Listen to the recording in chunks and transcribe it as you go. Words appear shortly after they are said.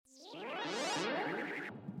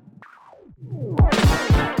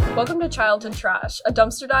Welcome to Childhood Trash, a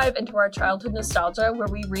dumpster dive into our childhood nostalgia where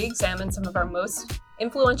we re-examine some of our most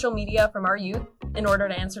influential media from our youth in order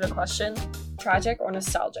to answer the question, tragic or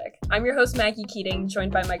nostalgic. I'm your host, Maggie Keating,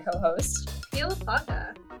 joined by my co-host, Pia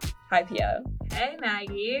LaFlaca. Hi, Pia. Hey,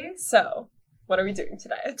 Maggie. So, what are we doing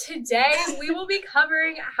today? Today, we will be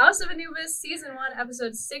covering House of Anubis Season 1,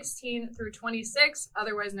 Episodes 16 through 26,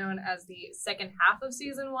 otherwise known as the second half of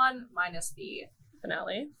Season 1, minus the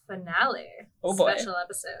Finale. Oh boy. Special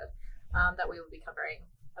episode that we will be covering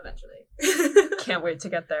eventually. Can't wait to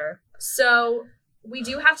get there. So, we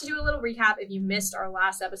do have to do a little recap if you missed our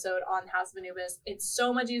last episode on House of Anubis. It's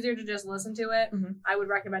so much easier to just listen to it. Mm-hmm. I would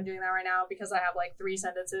recommend doing that right now because I have like 3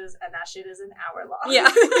 sentences and that shit is an hour long. Yeah.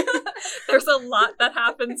 There's a lot that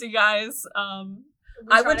happens, you guys.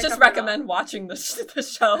 I would just recommend watching the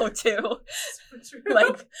show too.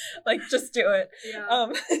 like just do it.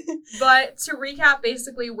 Yeah. But to recap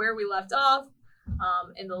basically where we left off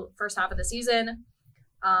in the first half of the season,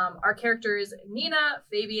 our characters Nina,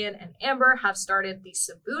 Fabian, and Amber have started the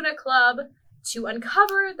Sabuna Club to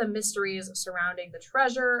uncover the mysteries surrounding the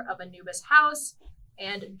treasure of Anubis House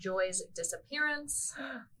and Joy's disappearance.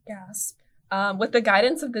 Gasp. With the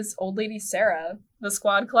guidance of this old lady Sarah, the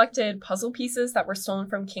squad collected puzzle pieces that were stolen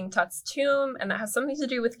from King Tut's tomb, and that has something to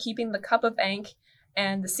do with keeping the Cup of Ankh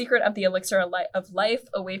and the secret of the elixir of life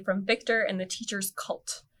away from Victor and the teacher's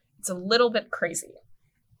cult. It's a little bit crazy.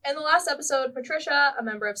 In the last episode, Patricia, a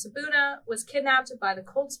member of Sabuna, was kidnapped by the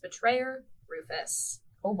cult's betrayer, Rufus.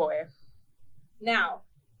 Oh boy. Now,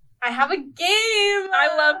 I have a game!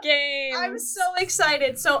 I love games! I'm so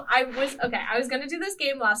excited. So I was gonna do this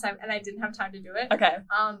game last time and I didn't have time to do it. Okay.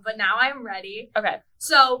 But now I'm ready. Okay.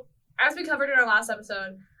 So, as we covered in our last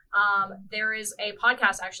episode, there is a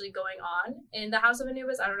podcast actually going on in the House of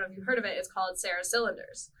Anubis. I don't know if you've heard of it. It's called Sarah's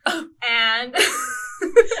Cylinders. And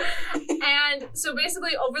and so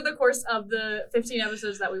basically over the course of the 15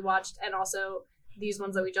 episodes that we watched and also these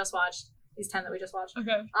ones that we just watched, these 10 that we just watched.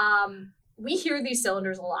 Okay. We hear these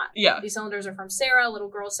cylinders a lot. Yeah. These cylinders are from Sarah, little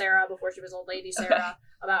girl Sarah, before she was old lady Sarah,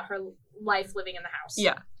 about her life living in the house.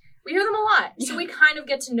 Yeah. We hear them a lot. So we kind of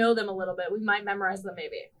get to know them a little bit. We might memorize them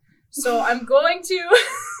maybe. So I'm going to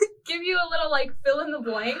give you a little like fill in the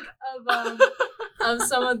blank of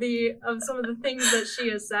some of the things that she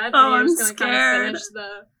has said. And I'm just gonna scared. kind of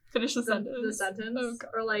Finish the sentence. The sentence. Oh, God.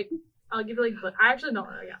 Or like I'll give you like I actually don't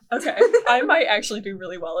know. Yeah. Okay. I might actually do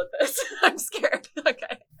really well at this. I'm scared.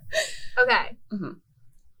 Okay. Okay. Mm-hmm.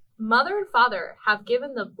 Mother and father have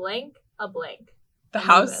given the blank a blank. The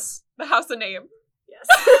house a name. Yes.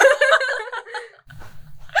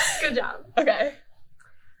 Good job. Okay.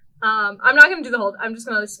 I'm not going to do the whole... I'm just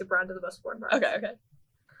going to skip around to the most important part. Okay.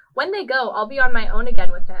 When they go, I'll be on my own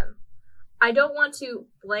again with him. I don't want to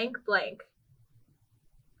blank.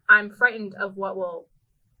 I'm frightened of what will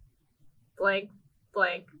blank.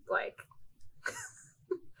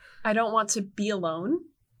 I don't want to be alone.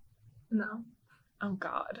 No. Oh,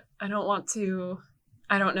 God. I don't want to...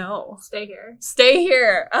 I don't know. Stay here. Stay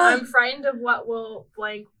here. I'm frightened of what will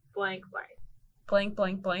blank. Blank.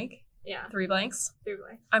 Yeah. 3 blanks. 3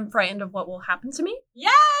 blanks. I'm frightened of what will happen to me.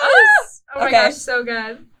 Yes! Oh my gosh, so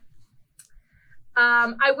good.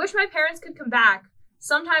 I wish my parents could come back.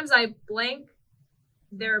 Sometimes I blank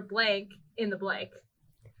their blank in the blank.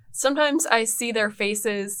 Sometimes I see their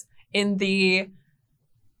faces in the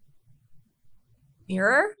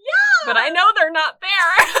mirror. Yeah! But I know they're not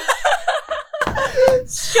there.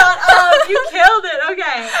 Shut up! You killed it!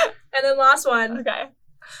 Okay. And then last one. Okay.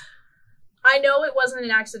 I know it wasn't an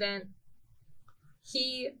accident.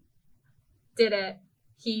 He did it.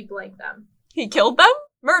 He blanked them. He killed them?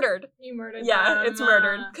 Murdered. He murdered them. Yeah, it's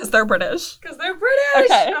murdered. Because they're British. Because they're British!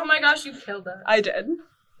 Okay. Oh my gosh, you killed it. I did.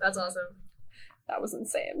 That's awesome. That was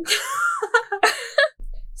insane.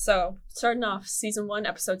 So, starting off season 1,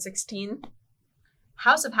 episode 16.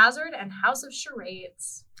 House of Hazard and House of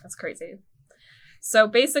Charades. That's crazy. So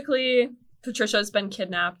basically, Patricia's been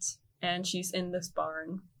kidnapped and she's in this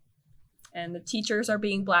barn. And the teachers are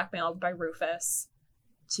being blackmailed by Rufus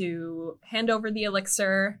to hand over the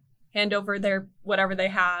elixir, hand over their whatever they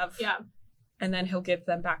have. Yeah. And then he'll give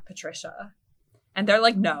them back Patricia. And they're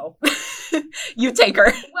like, no. You take her.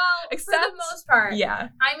 Well, for the most part. Yeah.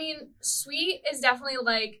 I mean, Sweet is definitely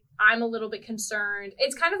like, I'm a little bit concerned.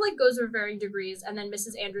 It's kind of like goes with varying degrees. And then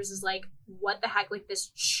Mrs. Andrews is like, what the heck? Like,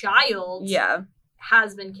 this child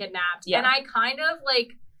has been kidnapped. Yeah. And I kind of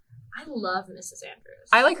like, I love Mrs. Andrews.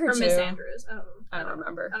 I like her or too. Miss Andrews. I don't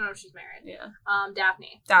remember. I don't know if she's married. Yeah.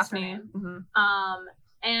 Daphne. Daphne. Mm-hmm.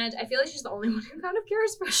 And I feel like she's the only one who kind of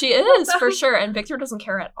cares for She is, for sure. And Victor doesn't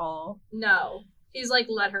care at all. No. He's like,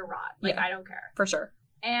 let her rot. Like, yeah. I don't care. For sure.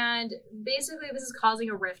 And basically this is causing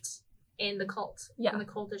a rift in the cult. Yeah. In the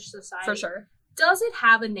cultish society. For sure. Does it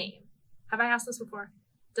have a name? Have I asked this before?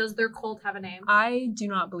 Does their cult have a name? I do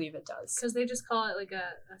not believe it does. Because they just call it like a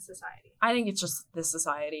society. I think it's just the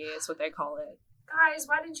society is what they call it. Guys,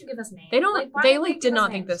 why didn't you give us names? They don't. Like, why they didn't like give did us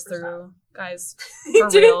not think names this for through, guys. stuff? For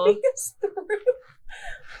Didn't real. think this through.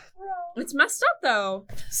 Bro. It's messed up though.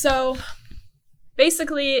 So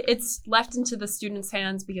basically, it's left into the students'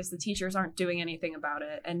 hands because the teachers aren't doing anything about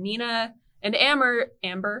it, and Nina and Amber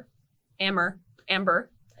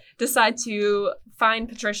decide to find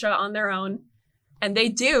Patricia on their own, and they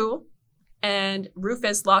do, and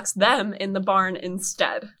Rufus locks them in the barn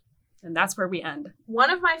instead. And that's where we end. One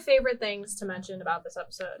of my favorite things to mention about this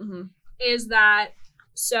episode Mm-hmm. is that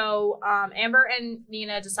Amber and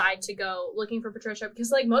Nina decide to go looking for Patricia because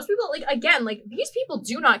like most people, like again, like these people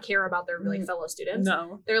do not care about their like fellow students.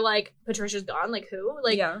 No. They're like, Patricia's gone, like who?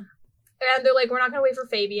 Like Yeah. And they're like, we're not gonna wait for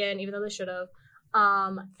Fabian, even though they should have.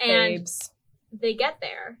 And Babes. they get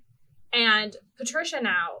there, and Patricia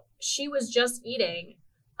now, she was just eating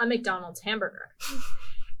a McDonald's hamburger.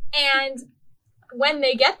 And when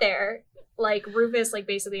they get there, like Rufus, like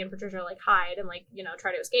basically and Patricia like hide and like, you know,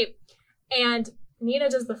 try to escape. And Nina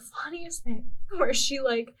does the funniest thing where she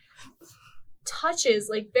like touches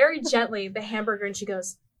like very gently the hamburger and she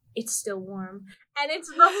goes, "It's still warm." And it's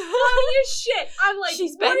the funniest shit. I'm like,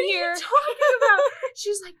 She's what been are here. you talking about?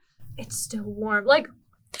 She's like, "It's still warm." Like,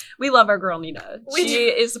 We love our girl Nina. We She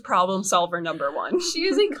is the problem solver number one. she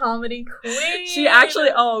is a comedy queen. She actually,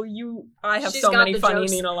 I have She's so got many the funny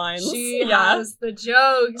jokes. Nina lines. She has the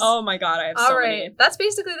jokes. Oh my god, I have All so right, many. that's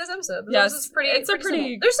basically this episode. This Yes, is pretty. it's a pretty-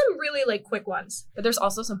 simple. There's some really like quick ones, But there's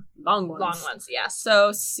also some long ones. long ones. Yes.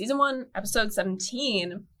 So, season 1, episode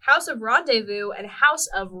 17. House of Rendezvous and House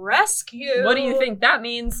of Rescue. What do you think that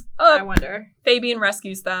means? I wonder. Fabian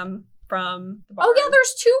rescues them from the barn. Oh yeah,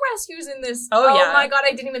 there's 2 rescues in this. Oh, yeah. my god,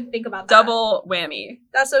 I didn't even think about that. Double whammy.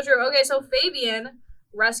 That's so true. Okay, so Fabian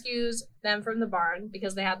rescues them from the barn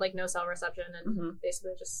because they had like no cell reception and Mhm.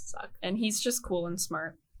 basically just suck. And he's just cool and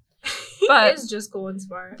smart. He But is just cool and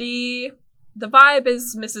smart. The vibe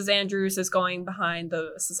is Mrs. Andrews is going behind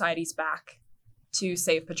the society's back to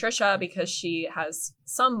save Patricia because she has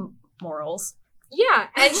some morals. Yeah,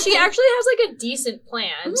 and she actually has like a decent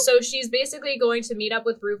plan. Mhm. So she's basically going to meet up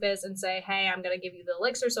with Rufus and say, "Hey, I'm going to give you the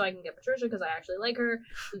elixir so I can get Patricia because I actually like her,"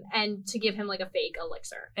 and to give him like a fake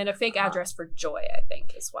elixir. And a fake address for Joy, I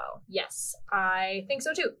think, as well. Yes, I think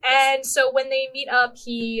so too. And so when they meet up,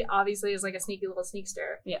 he obviously is like a sneaky little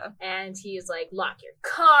sneakster. Yeah. And he's like, "Lock your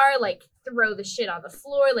car, like throw the shit on the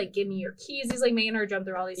floor, like give me your keys." He's like making her jump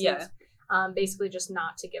through all these Yeah. things. Basically just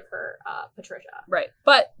not to give her Patricia. Right.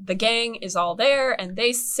 But the gang is all there and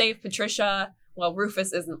they save Patricia while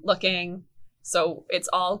Rufus isn't looking. So it's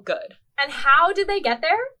all good. And how did they get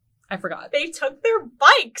there? I forgot. They took their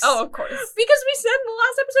bikes. Oh, of course. Because we said in the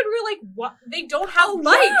last episode, we were like, what? They don't have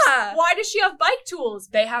bikes. yeah. Why does she have bike tools?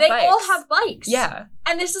 They have They bikes. all have bikes. Yeah.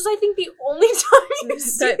 And this is, I think, the only time you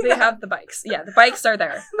see They have the bikes. Yeah, the bikes are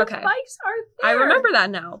there. The Okay. bikes are I there. remember that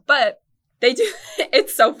now, but they do.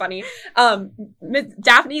 It's so funny.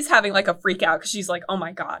 Daphne's having like a freak out because she's like, "Oh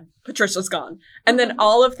my god, Patricia's gone!" And then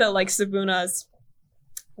all of the like Sabunas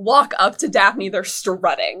walk up to Daphne. They're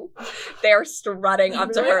strutting. They're strutting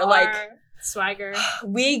up to They her like, are. Swagger.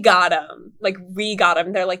 "We got him! Like we got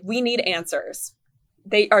him!" They're like, "We need answers."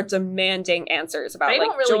 They are demanding answers about They like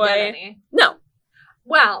don't really Joy. get any. No,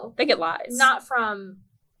 Well, they get lies. not from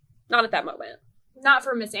Not at that moment.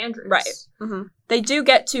 Miss Andrews. Right. Mm-hmm. They do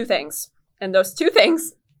get 2 things. And those 2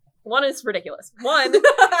 things, one is ridiculous. One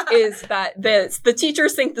is that the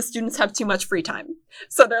teachers think the students have too much free time.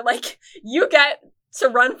 So they're like, "You get to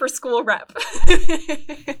run for school rep."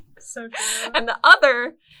 So true. And the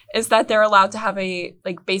other is that they're allowed to have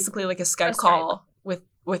basically a Skype call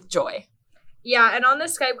with Joy. Yeah, and on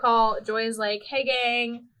this Skype call, Joy is like, "Hey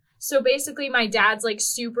gang, so basically my dad's like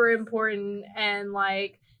super important and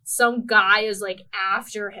like some guy is like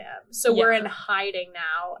after him. So we're Yeah. in hiding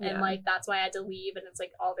now and Yeah. like that's why I had to leave and it's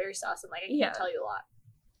like all very sus and like I can't Yeah. tell you a lot."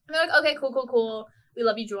 And they're like, "Okay, cool. We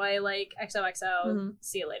love you, Joy. Like XOXO. Mhm.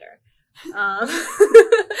 See you later."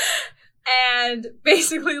 And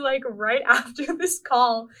basically like right after this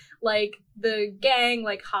call, like the gang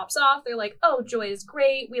like hops off. They're like, "Oh, Joy is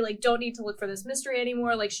great. We like don't need to look for this mystery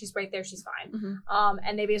anymore. Like she's right there. She's fine." Mhm.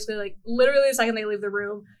 And they basically like literally the second they leave the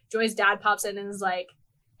room, Joy's dad pops in and is like,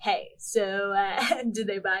 "Hey, so did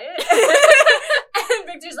they buy it?" And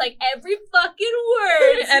Victor's like, "Every fucking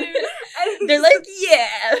word." And And they're like,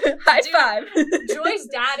 "Yeah, high Dude. five." Joy's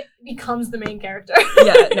dad becomes the main character.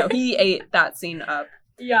 Yeah, no, he ate that scene up.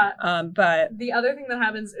 Yeah. But the other thing that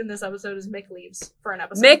happens in this episode is Mick leaves for an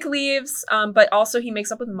episode. Mick leaves, but also he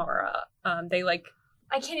makes up with Mara. They like.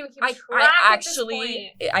 I can't even keep track I at this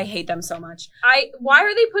point. I hate them so much. Why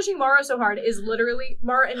are they pushing Mara so hard?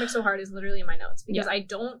 Mara and Mick so hard is literally in my notes because I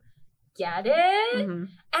don't get it, and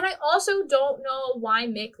I also don't know why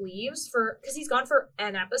Mick leaves because he's gone for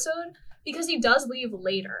an episode because he does leave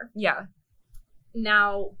later. Yeah.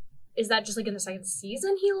 Now, is that just like in the second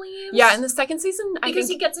season he leaves? Yeah, in the second season, because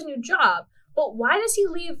he gets a new job. But why does he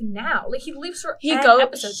leave now? Like, he leaves for an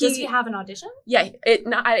episode. Does he have an audition? Yeah,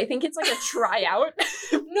 I think it's like a tryout.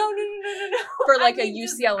 No. For like a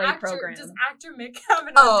UCLA program. Does actor Mick have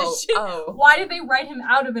an audition? Why did they write him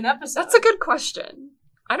out of an episode? That's a good question.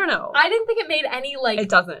 I don't know. I didn't think it made any, like... It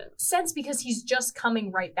doesn't. ...sense because he's just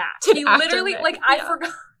coming right back. He literally, Mick, I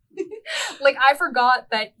forgot... I forgot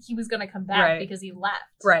that he was going to come back because he left.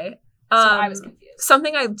 Right. So I was confused.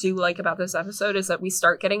 Something I do like about this episode is that we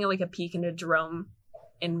start getting like a peek into Jerome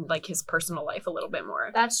in like his personal life a little bit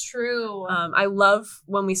more. That's true. I love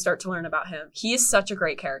when we start to learn about him. He is such a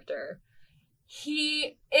great character.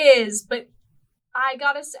 He is, but I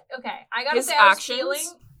gotta say,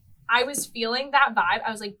 I was feeling that vibe.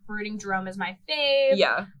 I was like rooting Jerome as my fave.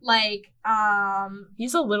 Yeah. Like,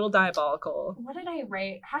 he's a little diabolical. What did I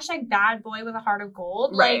write? # bad boy with a heart of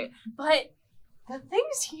gold. Right. But the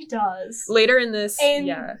things he does later in this, in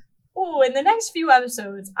the next few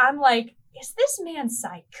episodes, I'm like, is this man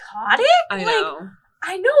psychotic? I know.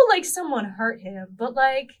 I know, like, someone hurt him, but,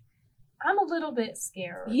 like, I'm a little bit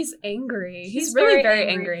scared. He's angry. He's really very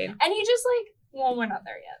angry. And he just, like, well, we're not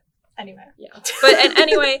there yet. Anyway. Yeah. But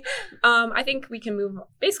anyway, I think we can move on.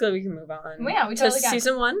 Basically, we can move on. Yeah, we totally can.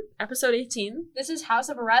 Season 1, episode 18. This is House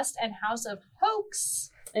of Arrest and House of Hoax.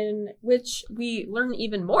 In which we learn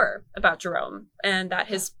even more about Jerome and that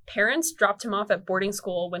his parents dropped him off at boarding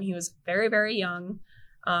school when he was very, very young.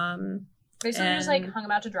 Basically just like hung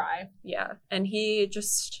him out to dry. Yeah. And he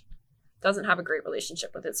just doesn't have a great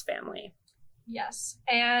relationship with his family. Yes.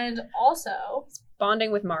 And also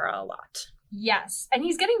bonding with Mara a lot. Yes. And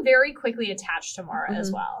he's getting very quickly attached to Mara as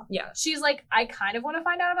well. Yeah. She's like, I kind of want to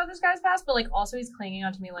find out about this guy's past, but like also he's clinging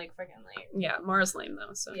onto me like freaking like. Yeah, Mara's lame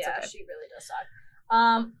though, so it's okay. She really does suck.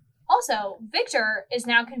 Also, Victor is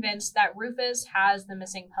now convinced that Rufus has the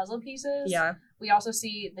missing puzzle pieces. Yeah. We also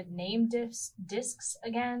see the name discs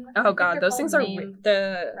again. Oh god, those things are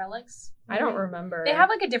the relics. I don't remember. They have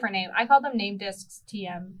like a different name. I call them name discs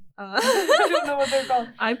TM. I don't know what they're called.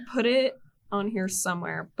 I put it on here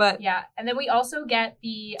somewhere, but yeah. And then we also get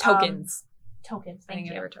the tokens. Tokens. Thank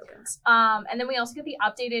you. They were tokens. And then we also get the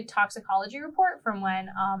updated toxicology report from when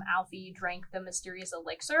Alfie drank the mysterious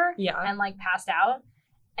elixir. Yeah. And like passed out.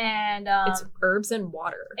 And it's herbs and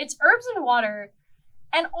water. It's herbs and water.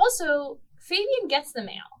 And also Fabian gets the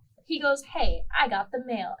mail. He goes, "Hey, I got the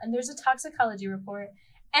mail, and there's a toxicology report."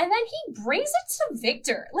 And then he brings it to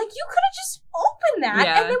Victor. Like, you could have just opened that,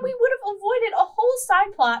 and then we would have avoided a whole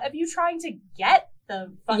side plot of you trying to get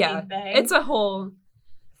the fucking thing. It's a whole...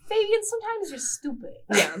 Fabian, sometimes you're stupid.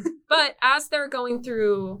 Yeah. But as they're going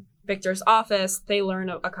through Victor's office, they learn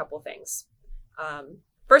a couple things.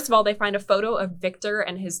 First of all, they find a photo of Victor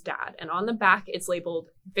and his dad. And on the back, it's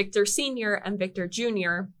labeled Victor Sr. and Victor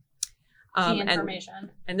Jr. Key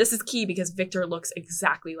information. And this is key because Victor looks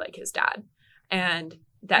exactly like his dad. And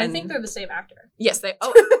then... I think they're the same actor. Yes, they...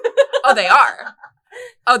 Oh, they are.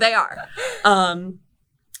 Oh, they are.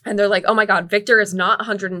 And they're like, oh my god, Victor is not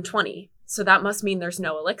 120. So that must mean there's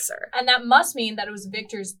no elixir. And that must mean that it was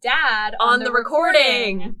Victor's dad on the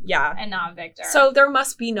recording. Yeah. And not Victor. So there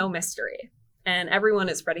must be no mystery. And everyone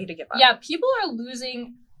is ready to give up. Yeah, people are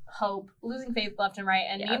losing hope, losing faith left and right.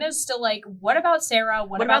 And Nina's still like, what about Sarah?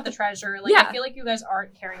 What about the treasure? Like, I feel like you guys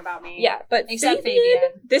aren't caring about me. Yeah, but except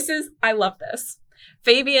Fabian. I love this.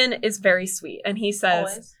 Fabian is very sweet. And he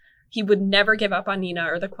says he would never give up on Nina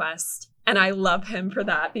or the quest. And I love him for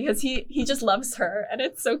that because he just loves her. And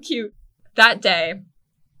it's so cute. That day...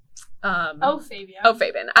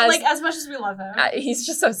 Fabian. As much as we love him. He's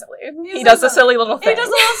just so silly. He does a silly little thing. He does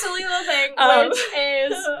a little silly little thing, which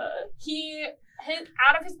is he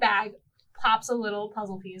out of his bag pops a little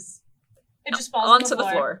puzzle piece. It just falls onto the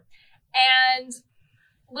floor. And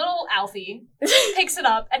little Alfie picks it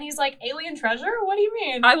up and he's like, alien treasure? What do you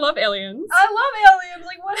mean? I love aliens. I love aliens.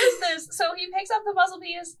 Like, what is this? So he picks up the puzzle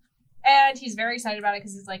piece and he's very excited about it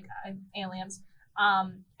because he's like, aliens.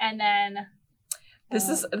 And then... This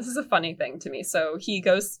is a funny thing to me. So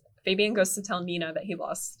Fabian goes to tell Nina that he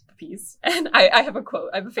lost the piece. And I have a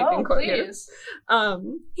quote. I have a Fabian quote here.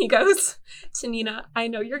 He goes to Nina, I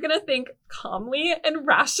know you're going to think calmly and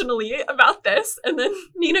rationally about this. And then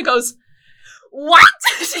Nina goes, what?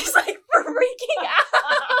 She's like freaking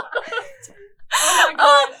out. Oh my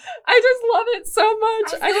god. I just love it so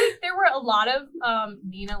much. I feel like there were a lot of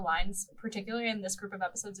Nina lines, particularly in this group of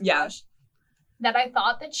episodes of Rush, that I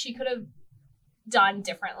thought that she could have done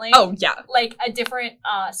differently. Oh, yeah. Like a different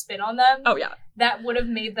spin on them. Oh, yeah. That would have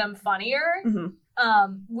made them funnier. Mm-hmm.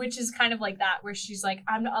 Which is kind of like that, where she's like,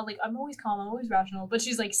 I'm always calm, I'm always rational, but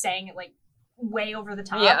she's like saying it like way over the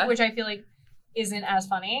top, which I feel like isn't as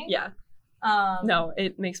funny. Yeah. No,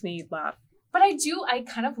 it makes me laugh. But I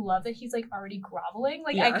kind of love that he's like already groveling.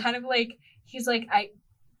 Like I kind of like, he's like, I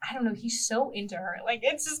don't know, he's so into her. Like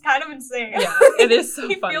it's just kind of insane. Yeah, it is so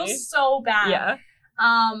he funny. He feels so bad. Yeah.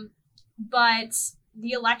 But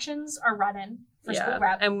the elections are running for school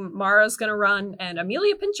rep. And Mara's gonna run, and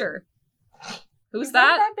Amelia Pincher. Who's you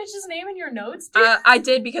that? That bitch's name in your notes, dude? I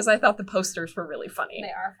did because I thought the posters were really funny. They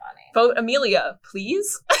are funny. Vote Amelia,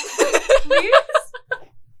 please. Please?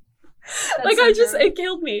 Like so it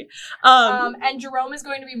killed me. And Jerome is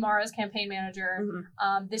going to be Mara's campaign manager.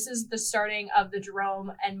 Mm-hmm. This is the starting of the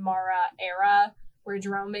Jerome and Mara era, where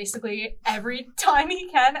Jerome basically every time he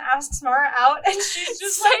can asks Mara out, and she's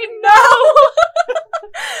just like, no.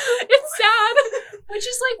 It's sad. Which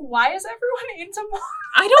is like, why is everyone into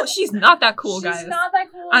Mara? She's not that cool, guys. She's not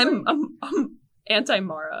that cool. I'm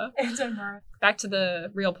anti-Mara. Anti-Mara. Back to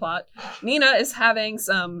the real plot. Nina is having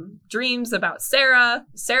some dreams about Sarah.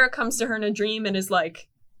 Sarah comes to her in a dream and is like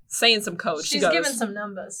saying some code. She's giving some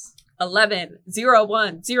numbers. 11,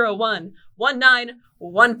 01, 01,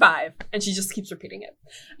 1915. And she just keeps repeating it.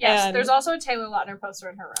 Yes, and there's also a Taylor Lautner poster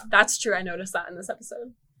in her room. That's true. I noticed that in this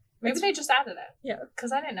episode. Maybe they just added it. Yeah.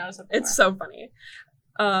 Because I didn't notice it before. It's so funny.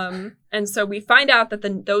 And so we find out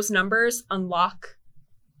that those numbers unlock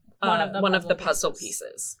one of the puzzle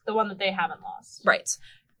pieces. The one that they haven't lost. Right.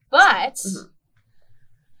 But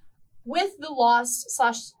with the lost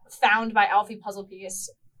 / found by Alfie puzzle piece,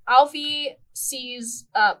 Alfie sees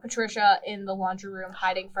Patricia in the laundry room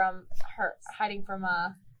hiding from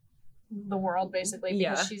the world, basically,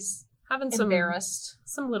 because she's having embarrassed.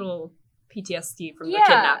 Some little PTSD from the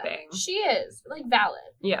kidnapping. She is. Like, valid.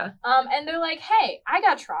 Yeah. And they're like, hey, I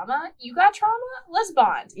got trauma. You got trauma? Let's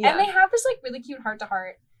bond. Yeah. And they have this, like, really cute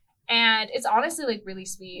heart-to-heart. And it's honestly, like, really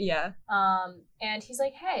sweet. Yeah. And he's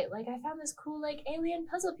like, hey, like, I found this cool, like, alien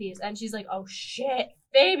puzzle piece. And she's like, oh, shit,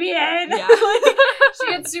 Fabian. Yeah. Like, she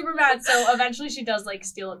gets super mad. So eventually she does, like,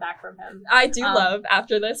 steal it back from him. I do love,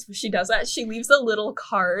 after this, she does that. She leaves a little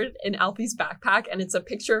card in Alfie's backpack, and it's a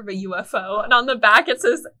picture of a UFO. And on the back, it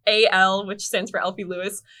says AL, which stands for Alfie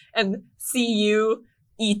Lewis, and CU.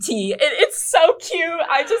 E.T. It's so cute.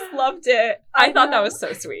 I just loved it. I thought that was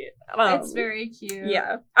so sweet. It's very cute.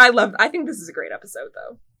 Yeah. I think this is a great episode,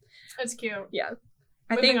 though. It's cute. Yeah.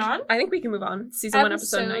 Moving on? I think we can move on. Season 1,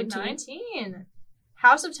 episode 19.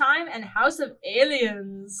 House of Time and House of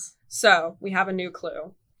Aliens. So, we have a new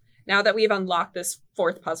clue. Now that we've unlocked this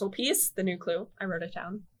fourth puzzle piece, the new clue, I wrote it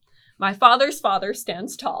down. My father's father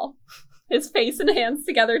stands tall. His face and hands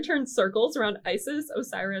together turn circles around Isis,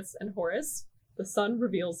 Osiris, and Horus. The sun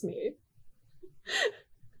reveals me.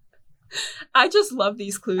 I just love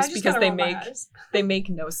these clues because they make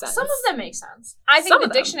no sense. Some of them make sense. I think the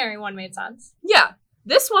dictionary one made sense. Yeah.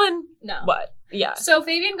 This one, no. What? Yeah. So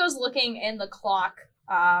Fabian goes looking in the clock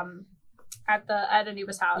at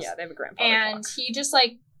Anubis' house. Yeah, they have a grandfather and clock. He just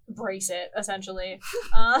like breaks it essentially.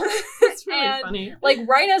 It's really funny. Like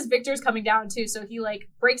right as Victor's coming down too, so he like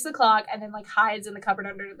breaks the clock and then like hides in the cupboard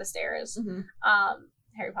under the stairs. Mm-hmm.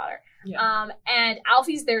 Harry Potter. Yeah. And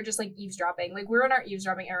Alfie's there just like eavesdropping. Like we're in our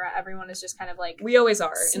eavesdropping era. Everyone is just kind of like we always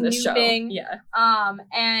are in this show. Yeah.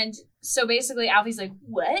 And so basically Alfie's like,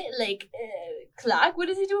 what? Like clock? What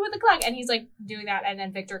is he doing with the clock? And he's like doing that, and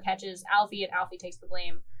then Victor catches Alfie, and Alfie takes the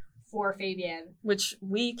blame for Fabian. Which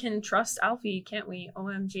we can trust Alfie, can't we?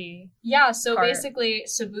 OMG. Yeah. So basically,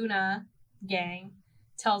 Sabuna gang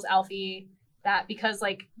tells Alfie that because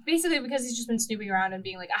he's just been snooping around and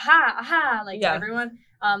being like, aha, like to everyone.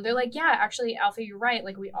 They're like, yeah, actually, Alfie, you're right.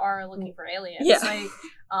 Like, we are looking for aliens. Yeah.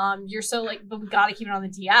 Like, you're so like, but we gotta keep it on the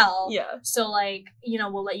DL. Yeah. So like,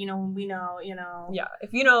 we'll let you know when we know, Yeah.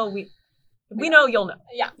 If you know, we know, you'll know.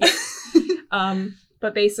 Yeah.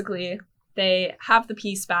 But basically, they have the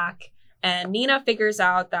piece back, and Nina figures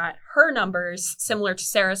out that her numbers, similar to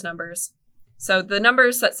Sarah's numbers. So the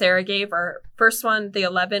numbers that Sarah gave are, first one, the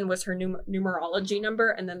 11 was her numerology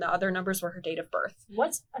number, and then the other numbers were her date of birth.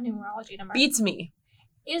 What's a numerology number? Beats me.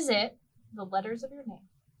 Is it the letters of your name?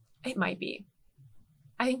 It might be.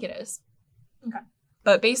 I think it is. Okay.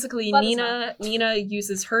 But basically, Nina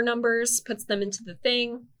uses her numbers, puts them into the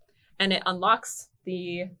thing, and it unlocks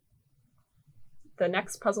the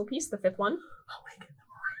next puzzle piece, the fifth one. Oh my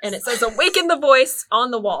And it says, "Awaken the voice"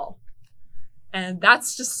 on the wall. And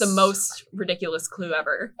that's just the most ridiculous clue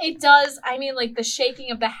ever. It does. I mean, like, the shaking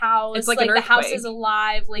of the house. It's like the an house earthquake. is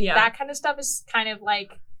alive. Like, Yeah. that kind of stuff is kind of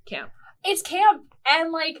like... Camp. It's camp.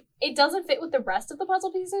 And, like, it doesn't fit with the rest of the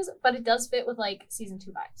puzzle pieces, but it does fit with, like, season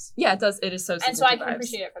 2 vibes. Yeah, it does. It is so And so I can vibes.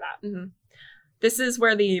 appreciate it for that. Mm-hmm. This is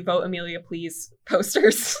where the Vote Amelia Please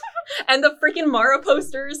posters and the freaking Mara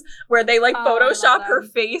posters where they like Photoshop her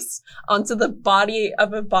face onto the body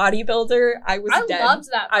of a bodybuilder. I dead. Loved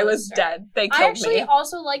that poster. I was dead. They killed me. I actually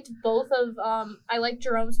also liked both of, I liked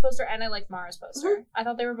Jerome's poster and I liked Mara's poster. Mm-hmm. I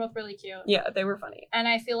thought they were both really cute. Yeah, they were funny. And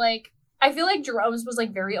I feel like Jerome's was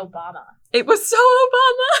like very Obama. It was so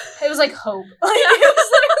Obama. It was like hope. Like, it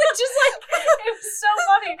was literally just like, it was so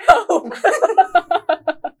funny. Hope.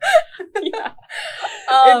 Yeah.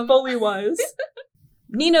 It fully was.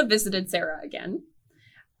 Nina visited Sarah again.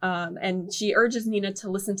 And she urges Nina to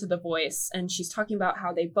listen to the voice. And she's talking about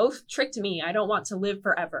how they both tricked me. I don't want to live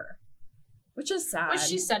forever. Which is sad. Which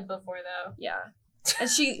she said before, though. Yeah. And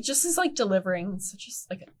she just is like delivering such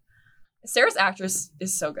Sarah's actress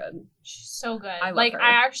is so good. She's so good. I love her.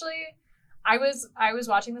 I was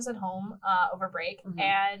watching this at home over break, mm-hmm.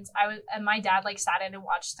 and my dad like sat in and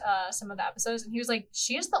watched some of the episodes, and he was like,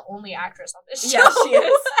 "She is the only actress on this show." Yeah, she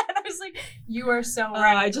is. And I was like, "You are so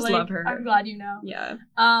right." I just love her. I'm glad you know. Yeah.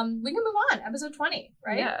 We can move on. Episode 20,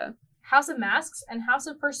 right? Yeah. House of Masks and House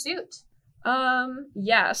of Pursuit.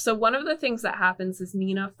 Yeah. So one of the things that happens is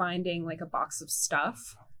Nina finding like a box of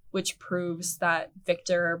stuff, which proves that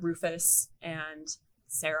Victor, Rufus, and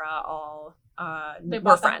Sarah all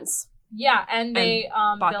were friends. Yeah, and they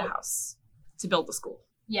bought the house to build the school.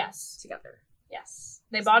 Yes. Together. Yes.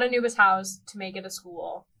 They bought Anubis house to make it a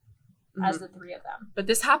school as the three of them. But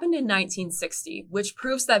this happened in 1960, which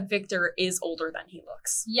proves that Victor is older than he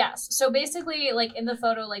looks. Yes. So basically, like in the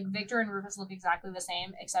photo, like Victor and Rufus look exactly the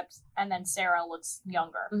same, and then Sarah looks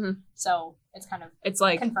younger. Mm-hmm. So it's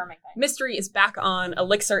like confirming things. Mystery is back on.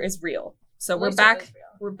 Elixir is real. So Elixir we're back. is real.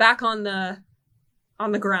 We're back on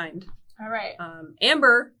the grind. All right.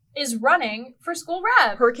 Amber is running for school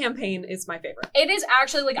rep. Her campaign is my favorite. It is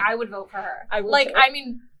actually like I would vote for her. I would. Like too. I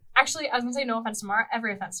mean, actually, I was gonna say no offense to Mara.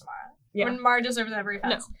 Every offense to Mara. Yeah. When Mara deserves every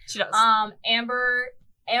offense. No, she does.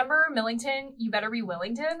 Amber Millington, you better be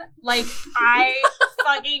Willington. Like I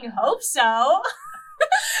fucking hope so. And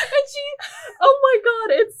oh my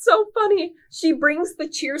god, it's so funny. She brings the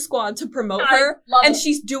cheer squad to promote her, and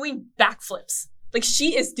she's doing backflips. Like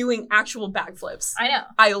she is doing actual backflips. I know.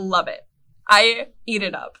 I love it. I eat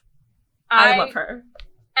it up. I love her.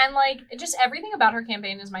 And like just everything about her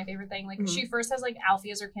campaign is my favorite thing. Like mm-hmm. she first has like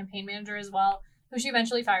Alfie as her campaign manager as well, who she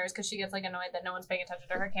eventually fires because she gets like annoyed that no one's paying attention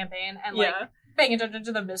to her campaign and like paying attention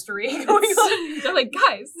to the mystery going on. They're like,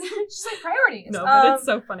 guys. She's like priorities. No, but it's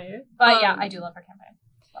so funny. But yeah, I do love her campaign.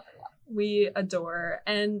 Love her a lot. We adore.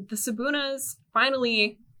 And the Sabunas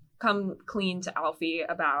finally come clean to Alfie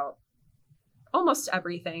about almost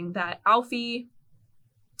everything. That Alfie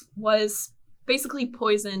was basically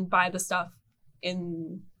poisoned by the stuff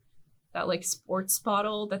in that like sports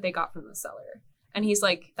bottle that they got from the cellar. And he's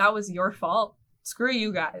like, that was your fault. Screw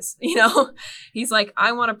you guys. You know, he's like,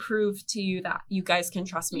 I want to prove to you that you guys can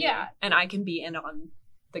trust me. Yeah. And I can be in on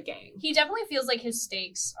the gang. He definitely feels like his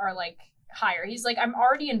stakes are like higher. He's like, I'm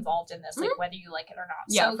already involved in this, like whether you like it or not.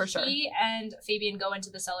 Yeah, so for sure. He and Fabian go into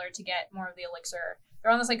the cellar to get more of the elixir.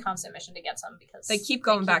 They're on this like constant mission to get some because they keep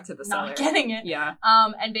going back to the cellar. Not getting it. Yeah.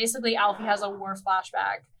 And basically Alfie has a war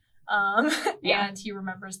flashback. And he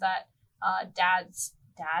remembers that Dad's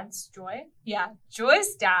Joy? Yeah.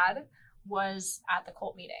 Joy's dad was at the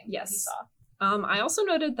cult meeting. Yes. He saw. I also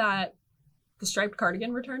noted that the striped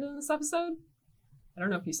cardigan returned in this episode. I don't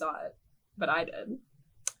know if you saw it, but I did.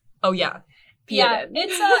 Oh yeah. Pia did.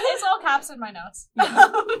 It's all caps in my notes.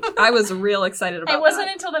 Yeah. I was real excited about it. It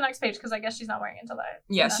wasn't until the next page because I guess she's not wearing it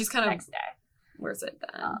until she's kind of next day. Wears it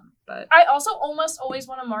then. But I also almost always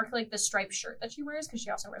want to mark like the striped shirt that she wears because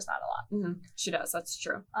she also wears that a lot. Mm-hmm. She does. That's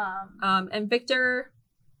true. And Victor,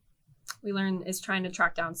 we learn, is trying to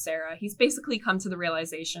track down Sarah. He's basically come to the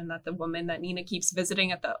realization that the woman that Nina keeps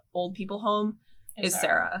visiting at the old people home is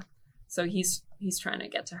Sarah. So he's trying to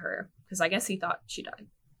get to her because I guess he thought she died.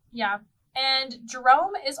 Yeah. And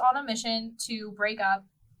Jerome is on a mission to break up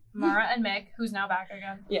Mara and Mick, who's now back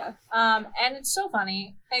again. Yeah. And it's so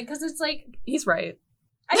funny because it's like he's right.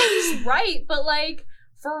 I mean, he's right, but like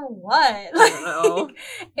for what? I don't know.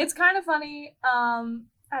 It's kind of funny.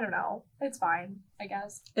 I don't know. It's fine, I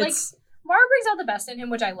guess. Like Mara brings out the best in him,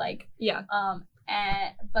 which I like. Yeah.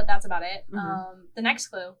 But that's about it. Mm-hmm. The next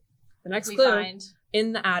clue. We find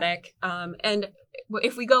in the attic. And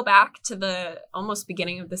if we go back to the almost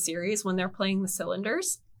beginning of the series when they're playing the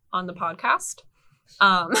cylinders, on the podcast.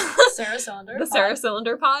 Sarah Cylinder. The Sarah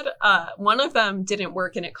Cylinder pod. One of them didn't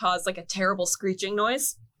work and it caused like a terrible screeching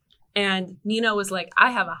noise. And Nina was like,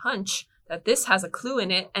 I have a hunch that this has a clue in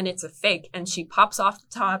it and it's a fake. And she pops off the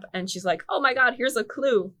top and she's like, oh my God, here's a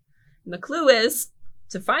clue. And the clue is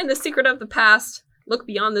to find the secret of the past, look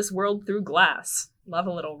beyond this world through glass. Love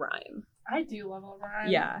a little rhyme. I do love a rhyme.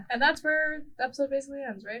 Yeah. And that's where the episode basically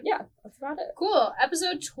ends, right? Yeah, that's about it. Cool.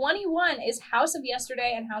 Episode 21 is House of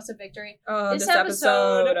Yesterday and House of Victory. Oh, this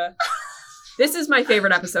episode. This is my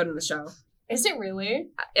favorite episode in the show. Is it really?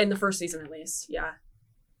 In the first season, at least. Yeah.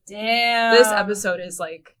 Damn. This episode is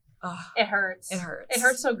like, it hurts. It hurts. It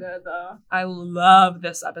hurts so good, though. I love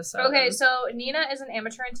this episode. Okay, so Nina is an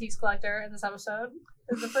amateur antiques collector in this episode.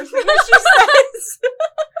 Is the first thing that she says.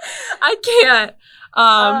 I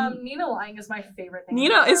can't. Nina lying is my favorite thing.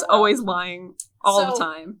 Nina is always lying all the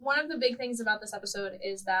time. One of the big things about this episode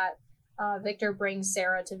is that Victor brings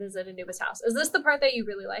Sarah to visit Anubis' house. Is this the part that you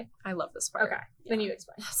really like? I love this part. Okay, then you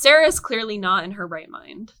explain. Sarah is clearly not in her right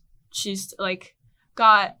mind. She's like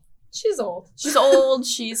She's old. She's old.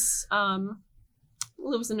 She's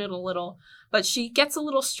lives in it a little, but she gets a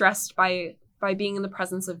little stressed by being in the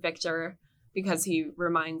presence of Victor because he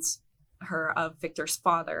reminds her of Victor's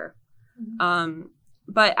father. Mm-hmm.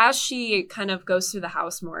 But as she kind of goes through the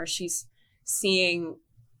house more, she's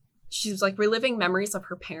like reliving memories of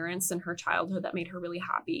her parents and her childhood that made her really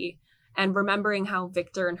happy, and remembering how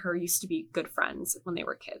Victor and her used to be good friends when they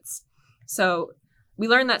were kids. So we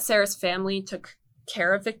learn that Sarah's family took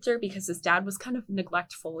care of Victor because his dad was kind of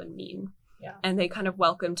neglectful and mean. Yeah. And they kind of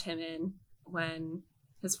welcomed him in when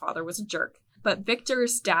his father was a jerk. But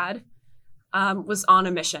Victor's dad was on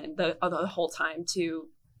a mission the whole time to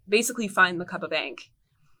basically find the cup of ink.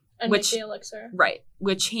 And make the elixir. Right.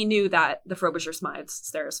 Which he knew that the Frobisher Smythes,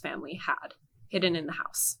 Sarah's family, had hidden in the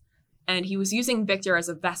house. And he was using Victor as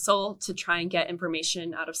a vessel to try and get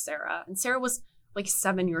information out of Sarah. And Sarah was like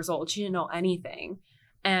 7 years old. She didn't know anything.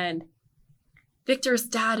 And Victor's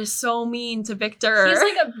dad is so mean to Victor. He's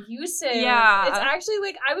like abusive. Yeah. It's actually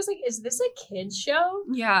like, I was like, is this a kid's show?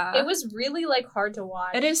 Yeah. It was really like hard to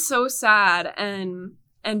watch. It is so sad. And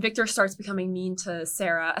Victor starts becoming mean to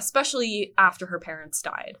Sarah, especially after her parents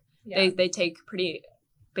died. Yeah. They take pretty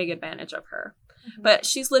big advantage of her. Mm-hmm. But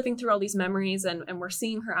she's living through all these memories and we're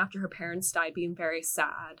seeing her after her parents died being very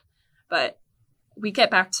sad. But we get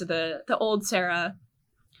back to the old Sarah.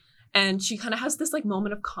 And she kind of has this, like,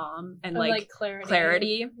 moment of calm and like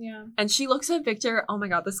clarity. Yeah. And she looks at Victor. Oh, my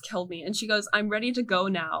God, this killed me. And she goes, I'm ready to go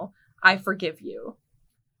now. I forgive you.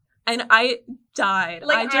 And I died.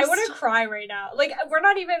 Like, I want to cry right now. Like, we're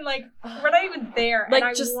not even there. Like, and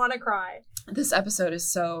I just want to cry. This episode is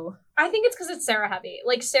so... I think it's because it's Sarah heavy.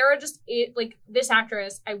 Like, Sarah like, this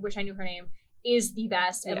actress, I wish I knew her name, is the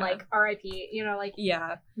best. And, like, R.I.P., you know, like...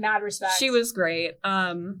 Yeah. Mad respect. She was great.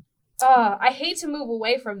 I hate to move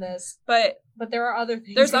away from this, but there are other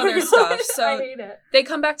things. There's other stuff. So I hate it. They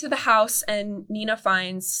come back to the house and Nina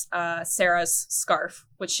finds Sarah's scarf,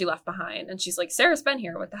 which she left behind. And she's like, Sarah's been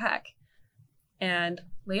here. What the heck? And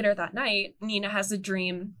later that night, Nina has a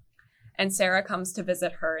dream and Sarah comes to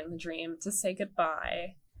visit her in the dream to say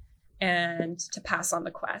goodbye and to pass on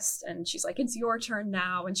the quest. And she's like, it's your turn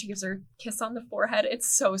now. And she gives her a kiss on the forehead.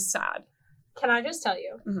 It's so sad. Can I just tell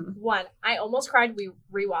you, mm-hmm. 1, I almost cried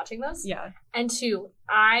rewatching this. Yeah. And 2,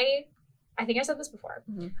 I think I said this before,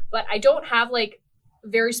 mm-hmm. but I don't have like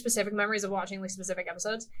very specific memories of watching like specific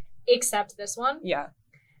episodes, except this one. Yeah.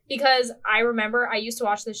 Because I remember I used to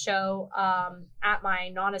watch this show at my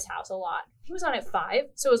Nana's house a lot. I think it was on at 5,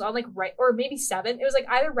 so it was on like right, or maybe 7. It was like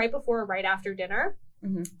either right before or right after dinner.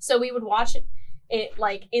 Mm-hmm. So we would watch it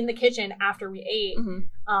like in the kitchen after we ate,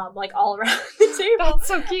 mm-hmm. like all around the table. That's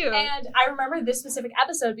so cute. And I remember this specific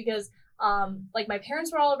episode because like my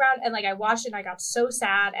parents were all around and like I watched it and I got so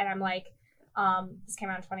sad and I'm like, this came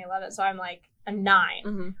out in 2011, so I'm like a 9,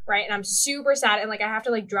 mm-hmm. right? And I'm super sad and like I have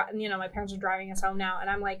to like drive, you know, my parents are driving us home now and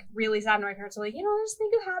I'm like really sad and my parents are like, you know, just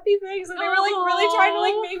think of happy things and they were like really trying to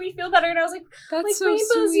like make me feel better and I was like, that's like so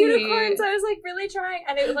rainbows, sweet. unicorns. I was like really trying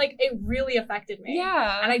and it really affected me.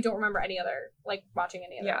 Yeah. And I don't remember watching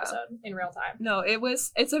any other episode in real time. No,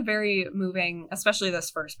 it's a very moving, especially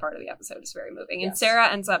this first part of the episode is very moving. Yes. And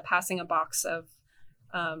Sarah ends up passing a box of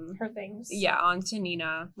her things. Yeah, on to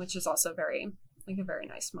Nina, which is also a very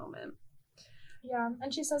nice moment. Yeah,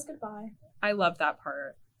 and she says goodbye. I love that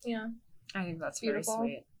part. Yeah. I think that's beautiful. Very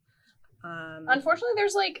sweet. Unfortunately,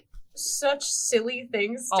 there's like such silly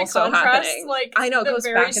things to also contrast. Happening. Like I know, it goes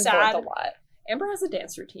back and sad... forth a lot. Amber has a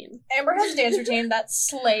dance routine. that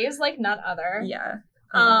slays like none other. Yeah.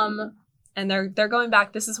 And they're going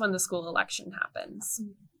back. This is when the school election happens.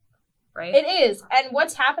 right? It is. And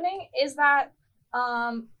what's happening is that,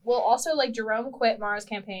 also, like, Jerome quit Mara's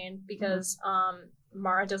campaign because,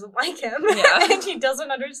 Mara doesn't like him. Yeah. And he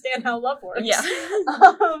doesn't understand how love works. Yeah.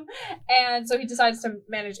 And so he decides to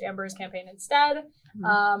manage Amber's campaign instead.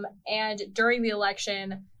 And during the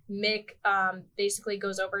election, Mick basically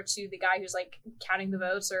goes over to the guy who's, like, counting the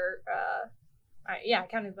votes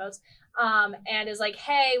counting the votes. And is like,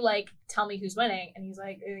 hey, like, tell me who's winning. And he's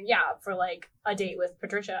like, yeah, for, like, a date with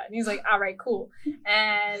Patricia. And he's like, all right, cool.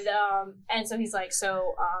 And so he's like,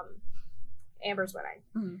 Amber's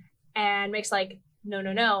winning. And Mick's like,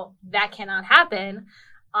 no, that cannot happen.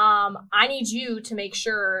 I need you to make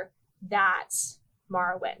sure that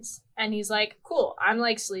Mara wins. And he's like, cool, I'm,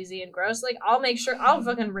 like, sleazy and gross. Like, I'll make sure, I'll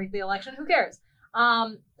fucking rig the election. Who cares?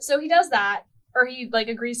 So he does that, or he, like,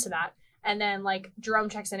 agrees to that. And then, like, Jerome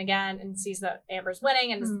checks in again and sees that Amber's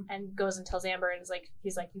winning and goes and tells Amber, and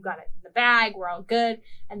he's like, you got it in the bag, we're all good.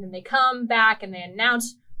 And then they come back and they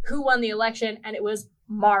announce who won the election, and it was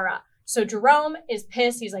Mara. So Jerome is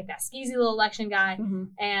pissed. He's like that skeezy little election guy.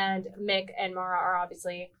 And Mick and Mara are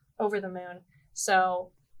obviously over the moon.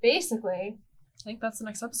 So basically, I think that's the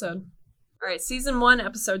next episode. All right, season 1,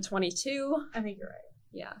 episode 22. I think you're right.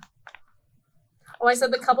 Yeah. Oh, I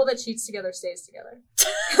said the couple that cheats together stays together.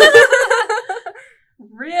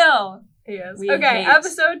 Real. Yes. We Okay, hate.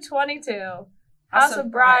 Episode 22. House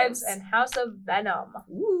of Bribes and House of Venom.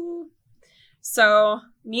 Ooh. So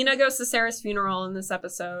Nina goes to Sarah's funeral in this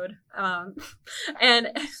episode. And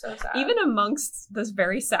So sad. even amongst this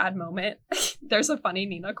very sad moment, there's a funny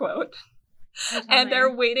Nina quote. And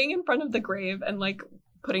they're waiting in front of the grave and, like,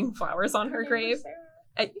 putting flowers on her grave.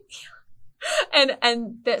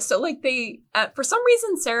 So, like, they, for some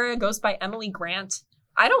reason, Sarah goes by Emily Grant.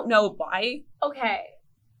 I don't know why. Okay.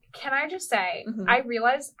 Can I just say, I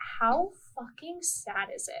realized how fucking sad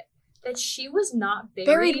is it that she was not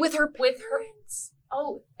Buried with her parents.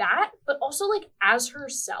 Oh, that? But also, like, as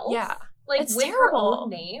herself? Yeah. Like, It's with terrible. her own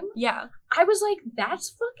name? Yeah. I was like, that's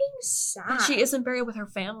fucking sad. And she isn't buried with her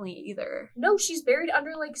family either. No, she's buried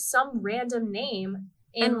under, like, some random name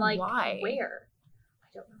in, And like, why? where? I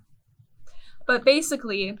don't know. But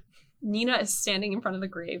basically, Nina is standing in front of the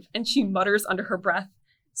grave and she mutters under her breath,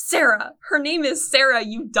 Sarah! Her name is Sarah,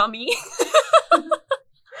 you dummy!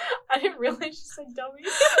 I didn't realize she said dummy.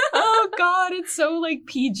 Oh god, it's so, like,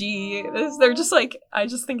 PG. They're just, like, I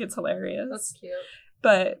just think it's hilarious. That's cute.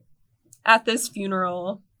 But at this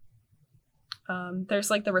funeral, there's,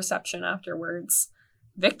 like, the reception afterwards.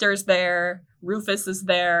 Victor's there. Rufus is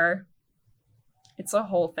there. It's a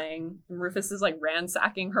whole thing. Rufus is, like,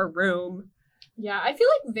 ransacking her room. Yeah, I feel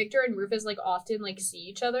like Victor and Rufus, like, often, like, see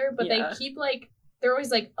each other, but Yeah. they keep, like, they're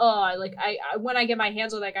always like, oh, like, I when I get my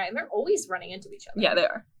hands on that guy, and they're always running into each other. Yeah, they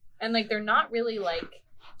are. And, like, they're not really, like,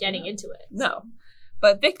 getting into it. No.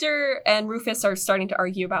 But Victor and Rufus are starting to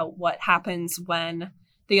argue about what happens when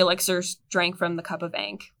the elixirs drank from the cup of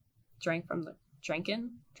Ankh. Drunk?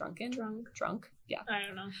 Yeah. I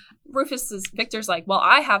don't know. Victor's like, well,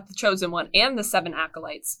 I have the chosen one and the 7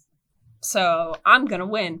 acolytes, so I'm gonna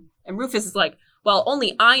win. And Rufus is like, well,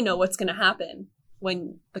 only I know what's gonna happen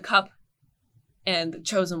when the cup and the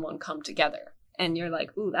chosen one come together. And you're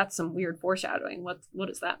like, ooh, that's some weird foreshadowing. What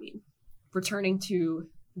does that mean? Returning to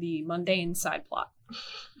the mundane side plot.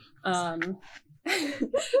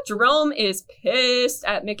 Jerome is pissed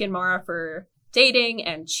at Mick and Mara for dating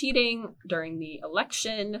and cheating during the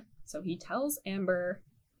election. So he tells Amber,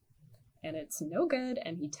 and it's no good.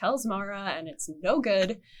 And he tells Mara, and it's no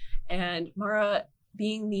good. And Mara,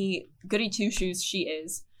 being the goody two-shoes she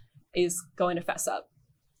is going to fess up.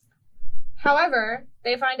 However,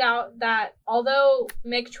 they find out that although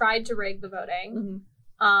Mick tried to rig the voting,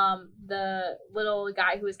 the little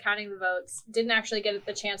guy who was counting the votes didn't actually get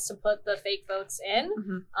the chance to put the fake votes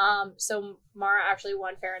in. So Mara actually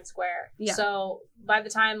won fair and square. Yeah. So by the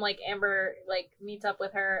time, like, Amber, like, meets up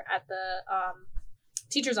with her at the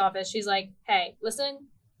teacher's office, she's like, hey, listen,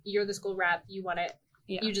 you're the school rep. You won it.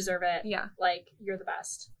 Yeah. You deserve it. Yeah. Like, you're the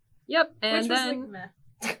best. Yep. And Which was, then like,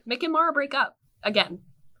 meh. Mick and Mara break up again.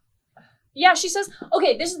 Yeah, she says,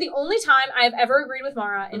 okay, this is the only time I have ever agreed with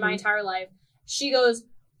Mara in my entire life. She goes,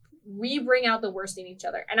 we bring out the worst in each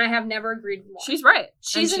other. And I have never agreed more. She's right.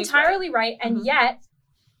 She's entirely right. And yet,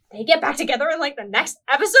 they get back together in, like, the next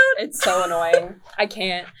episode? It's so annoying. I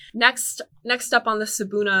can't. Next up on the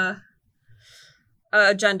Sabuna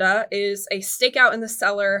agenda is a stakeout in the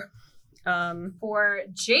cellar. For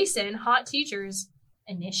Jason, hot teacher's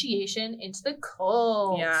initiation into the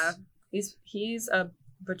cult. Yeah. He's a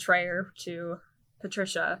betrayer to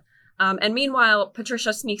Patricia. And meanwhile,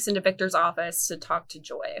 Patricia sneaks into Victor's office to talk to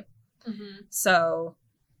Joy. So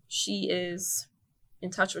she is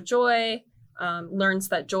in touch with Joy, learns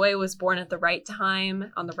that Joy was born at the right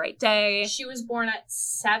time on the right day. She was born at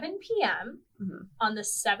 7 p.m. On the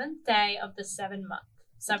 7th day of the 7th month.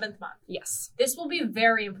 Yes. This will be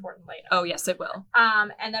very important later. Oh, yes, it will.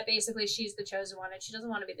 And that basically she's the chosen one and she doesn't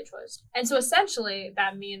want to be the chosen. And so essentially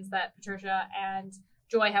that means that Patricia and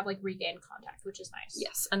Joy have like regained contact, which is nice.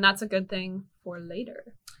 Yes, and that's a good thing for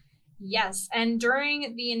later. Yes, and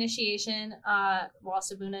during the initiation, while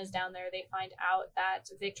Sabuna is down there, they find out that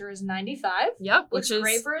Victor is 95. Yep, which is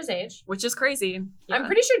great for his age. Which is crazy. Yeah. I'm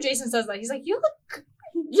pretty sure Jason says that. He's like, you look...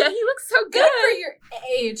 Yeah, he looks so good for your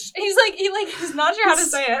age. He's not sure how to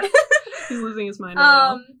say it. He's losing his mind a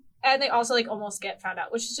little. And they also like almost get found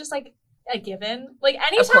out, which is just like a given. Like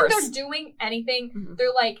anytime they're doing anything,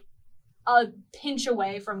 they're like a pinch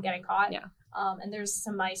away from getting caught. Yeah. And there's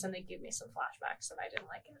some mice and they give me some flashbacks and I didn't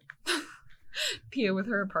like it. Pia with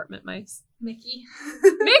her apartment mice. Mickey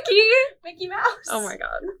Mouse. Oh my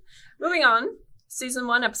god. Moving on. Season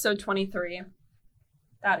 1, episode 23.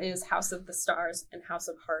 That is House of the Stars and House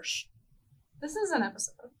of Harsh. This is an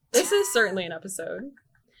episode. This is certainly an episode.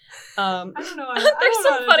 I don't know. There's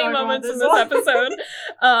some funny moments in this episode.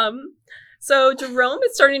 So Jerome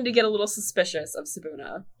is starting to get a little suspicious of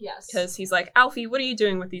Sabuna. Yes. Because he's like, Alfie, what are you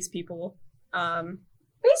doing with these people? Basically,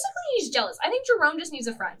 he's jealous. I think Jerome just needs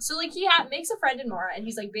a friend. So, like, he makes a friend in Mora, and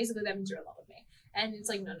he's like, basically, that means you're in love with me. And it's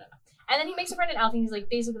like, no. And then he makes a friend in Alfie, and he's like,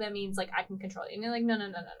 basically, that means, like, I can control you. And you're like, no.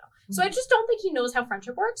 So I just don't think he knows how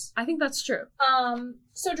friendship works. I think that's true.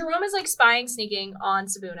 So Jerome is, like, sneaking on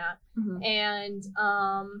Sabuna, and,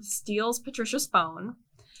 steals Patricia's phone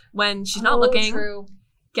when she's not looking. True.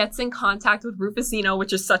 Gets in contact with Rufusino,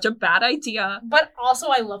 which is such a bad idea. But also,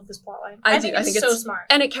 I love this plotline. I think it's so smart.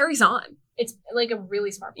 And it carries on. It's, like, a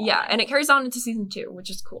really smart plotline. Yeah, and it carries on into season 2, which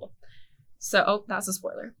is cool. So, that's a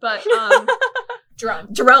spoiler. But,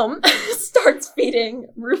 Jerome starts feeding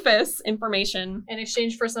Rufus information. In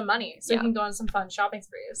exchange for some money, so he can go on some fun shopping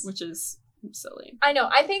sprees. Which is silly. I know.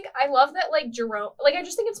 I love that, like, Jerome... Like, I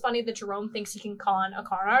just think it's funny that Jerome thinks he can con a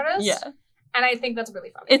con artist. Yeah. And I think that's really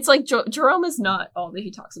funny. It's like Jerome is not all that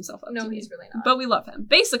he talks himself up to. No, he's really not. But we love him.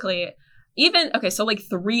 Basically, so like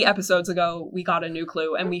 3 episodes ago, we got a new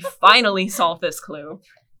clue, and we finally solved this clue.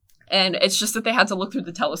 And it's just that they had to look through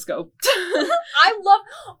the telescope.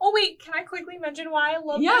 Oh wait, can I quickly mention why I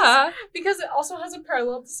love this? Because it also has a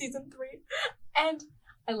parallel to season 3. And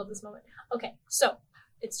I love this moment. Okay, so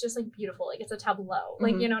it's just like beautiful. Like it's a tableau.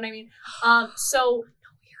 Like, you know what I mean? So...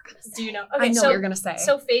 Do you know? Okay, I know what you're gonna say.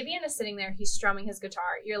 So Fabian is sitting there. He's strumming his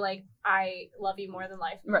guitar. You're like, I love you more than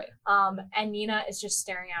life. Right. And Nina is just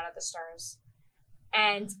staring out at the stars,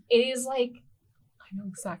 and it is like, I know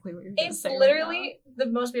exactly what you're gonna say. It's literally the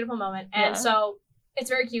most beautiful moment, and so it's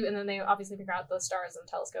very cute. And then they obviously figure out the stars and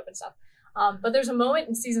telescope and stuff. But there's a moment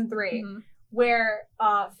in season 3 where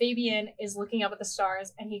Fabian is looking up at the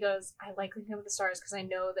stars, and he goes, "I like looking up at the stars because I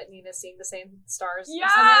know that Nina's seeing the same stars." Yeah. Or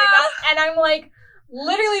something like that. And I'm like.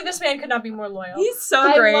 Literally, this man could not be more loyal. He's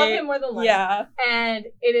so great. I love him more than life. Yeah. And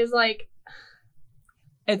it is like...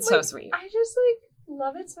 It's so sweet. I just, like,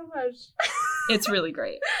 love it so much. It's really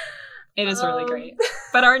great. It is really great.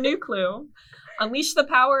 But our new clue, unleash the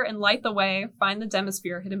power and light the way, find the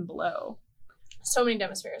Demisphere hidden below. So many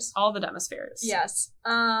Demispheres. All the Demispheres. Yes.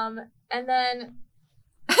 And then...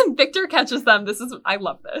 Victor catches them. I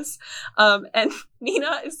love this. And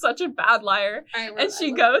Nina is such a bad liar. And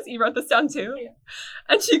she goes, you wrote this down too? Yeah.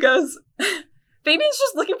 And she goes, Fabian's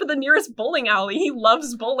just looking for the nearest bowling alley. He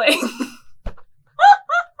loves bowling.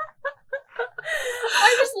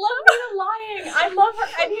 I just love Nina lying. I love her.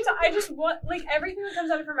 I just want, like, everything that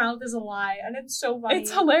comes out of her mouth is a lie. And it's so funny.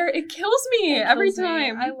 It's hilarious. It kills me every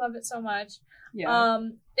time. I love it so much. Yeah.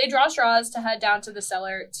 They draw straws to head down to the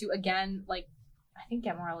cellar to, again, like, I think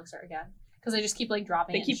get more elixir again. Because they just keep, like,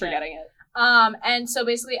 dropping it. They keep forgetting it. And so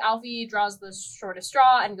basically Alfie draws the shortest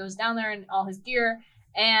straw and goes down there in all his gear.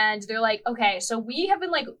 And they're like, okay, so we have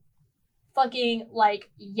been, like, fucking, like,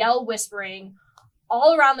 yell whispering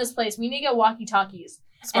all around this place. We need to get walkie-talkies.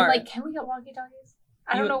 Smart. And, like, can we get walkie-talkies?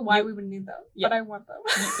 I don't know why we would need them, but I want them.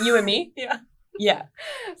 You and me? Yeah. Yeah.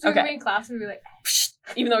 So we'd be in class and we'd be like...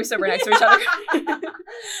 Even though we sit right next to each other.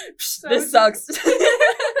 This sucks.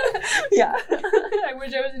 Yeah. I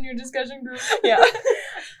wish I was in your discussion group. Yeah.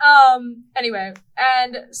 Anyway,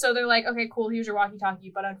 and so they're like, okay, cool, here's your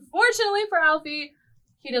walkie-talkie. But unfortunately for Alfie,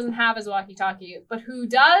 he doesn't have his walkie-talkie. But who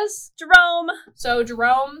does? Jerome. So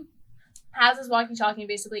Jerome has his walkie-talkie and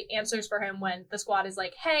basically answers for him when the squad is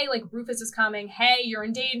like, hey, like, Rufus is coming. Hey, you're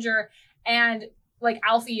in danger. And like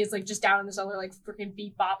Alfie is like just down in the cellar, like freaking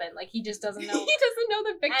beat bopping. Like he just doesn't know. He doesn't know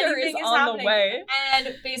that Victor is on happening. the way.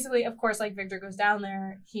 And basically, of course, like Victor goes down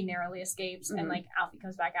there, he narrowly escapes, and like Alfie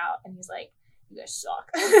comes back out, and he's like, "You guys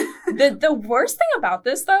suck." The worst thing about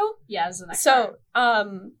this, though. Yeah, this is the next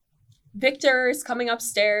part. Victor's coming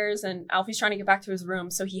upstairs and Alfie's trying to get back to his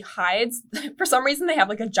room, so he hides. For some reason, they have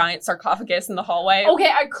like a giant sarcophagus in the hallway. Okay,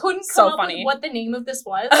 I couldn't come up with what the name of this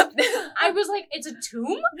was. I was like, it's a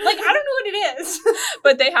tomb? Like, I don't know what it is.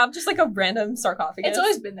 But they have just like a random sarcophagus. It's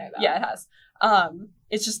always been there, though. Yeah, it has.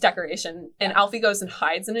 It's just decoration. And Alfie goes and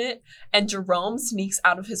hides in it, and Jerome sneaks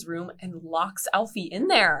out of his room and locks Alfie in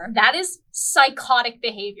there. That is psychotic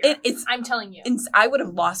behavior. I'm telling you. I would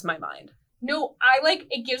have lost my mind. No,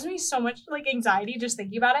 it gives me so much, like, anxiety just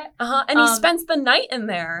thinking about it. And he spends the night in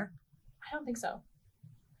there. I don't think so.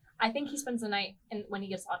 I think he spends the night when he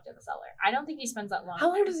gets locked in the cellar. I don't think he spends that long. How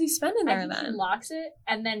long does he spend in there, then? He locks it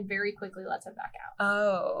and then very quickly lets him back out.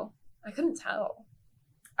 Oh, I couldn't tell.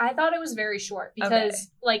 I thought it was very short because,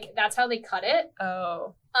 like, that's how they cut it.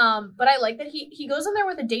 Oh. But I like that he goes in there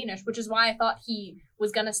with a Danish, which is why I thought he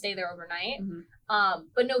was gonna stay there overnight. Mm-hmm.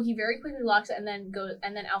 But no, he very quickly locks it and then goes,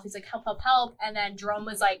 and then Alfie's like, help, help, help. And then Jerome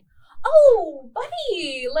was like, oh,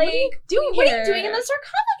 buddy, like, what are you doing in the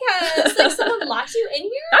sarcophagus? Like, someone locked you in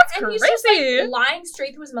here? That's and crazy. He's just, like, lying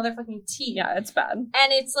straight through his motherfucking teeth. Yeah, it's bad.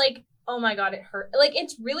 And it's like, oh my god, it hurt. Like,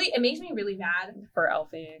 it makes me really mad. For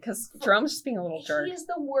Alfie, because Jerome's just being a little jerk. He is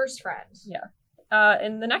the worst friend. Yeah.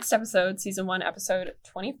 In the next episode, season 1, episode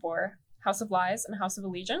 24, House of Lies and House of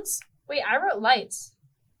Allegiance. Wait, I wrote lights.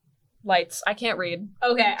 Lights. I can't read.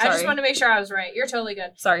 Okay, Sorry. I just wanted to make sure I was right. You're totally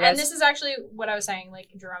good. Sorry, guys. And this is actually what I was saying, like,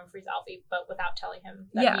 Jerome frees Alfie, but without telling him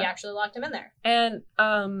that he actually locked him in there. And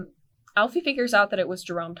Alfie figures out that it was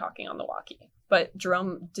Jerome talking on the walkie, but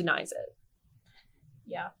Jerome denies it.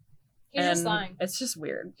 Yeah. He's just lying. It's just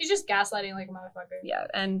weird. He's just gaslighting like a motherfucker. Yeah,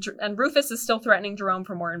 and Rufus is still threatening Jerome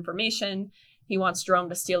for more information. He wants Jerome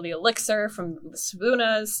to steal the elixir from the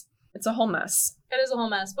Sabunas. It's a whole mess. It is a whole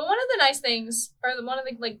mess. But one of the nice things, or one of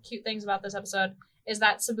the like cute things about this episode, is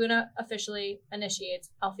that Sabuna officially initiates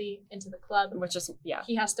Alfie into the club. Which is,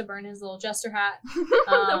 He has to burn his little jester hat.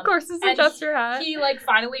 Of course, it's a jester hat. He like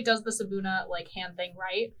finally does the Sabuna like hand thing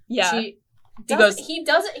right. Yeah. He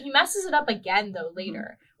messes it up again though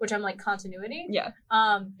later, which I'm like continuity. Yeah.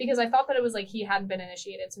 Because I thought that it was like he hadn't been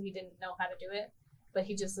initiated, so he didn't know how to do it. But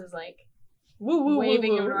he just is like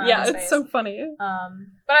waving it around his face. It's so funny.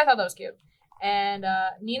 But I thought that was cute. And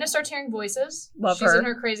Nina starts hearing voices. She's in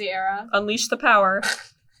her crazy era. Unleash the power.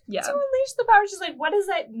 Yeah. To unleash the power. She's like, what does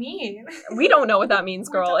that mean? We don't know what that means,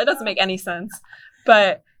 girl. It doesn't make any sense.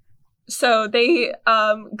 But so they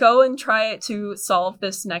go and try to solve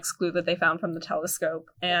this next clue that they found from the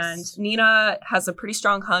telescope. And Nina has a pretty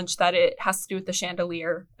strong hunch that it has to do with the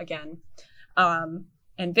chandelier again.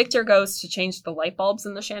 And Victor goes to change the light bulbs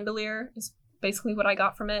in the chandelier, is basically what I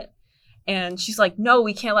got from it. And she's like, no,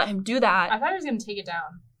 we can't let him do that. I thought he was going to take it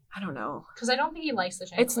down. I don't know. Because I don't think he likes the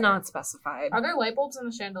chandelier. It's not specified. Are there light bulbs in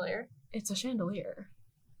the chandelier? It's a chandelier.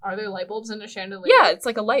 Are there light bulbs in the chandelier? Yeah, it's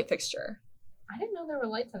like a light fixture. I didn't know there were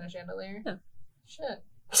lights in a chandelier. Yeah. Shit.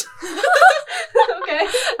 Okay.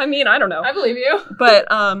 I mean, I don't know. I believe you. But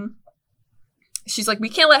she's like, we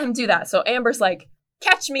can't let him do that. So Amber's like,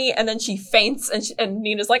 catch me. And then she faints. And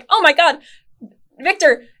Nina's like, oh my God,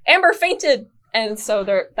 Victor, Amber fainted. And so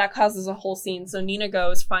that causes a whole scene. So Nina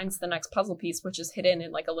goes, finds the next puzzle piece, which is hidden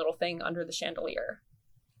in like a little thing under the chandelier,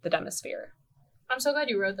 the demisphere. I'm so glad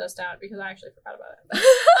you wrote this down because I actually forgot about it.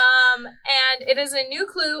 And it is a new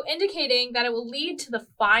clue indicating that it will lead to the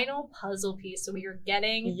final puzzle piece. So we are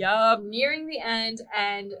getting nearing the end,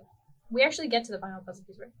 and we actually get to the final puzzle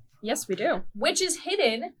piece, right? Yes, we do. Which is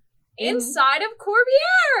hidden inside of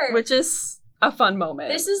Corbière. Which is a fun moment.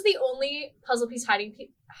 This is the only puzzle piece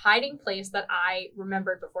hiding place that I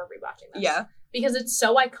remembered before rewatching this. Yeah. Because it's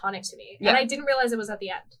so iconic to me. Yeah. And I didn't realize it was at the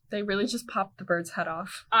end. They really just popped the bird's head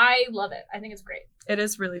off. I love it. I think it's great. It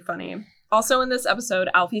is really funny. Also in this episode,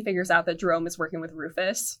 Alfie figures out that Jerome is working with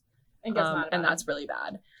Rufus. And gets mad about and that's really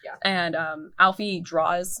bad. Yeah. And Alfie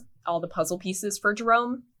draws all the puzzle pieces for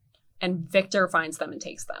Jerome, and Victor finds them and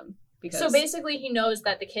takes them. So basically he knows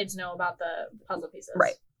that the kids know about the puzzle pieces.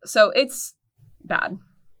 Right. So it's bad.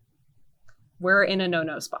 We're in a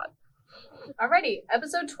no-no spot. Alrighty,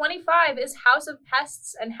 episode 25 is House of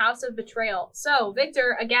Pests and House of Betrayal. So,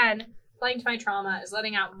 Victor, again, playing to my trauma, is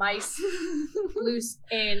letting out mice loose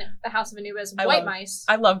in the House of Anubis. Mice.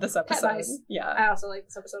 I love this episode. Pet mice. Yeah. I also like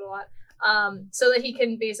this episode a lot. So that he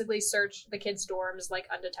can basically search the kids' dorms, like,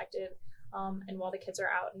 undetected. And while the kids are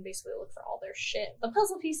out, and basically look for all their shit. The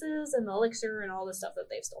puzzle pieces and the elixir and all the stuff that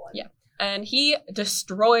they've stolen. Yeah. And he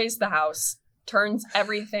destroys the house turns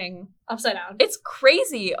everything upside down. It's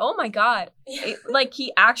crazy. Oh my god. Yeah.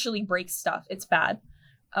 He actually breaks stuff. It's bad.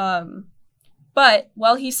 But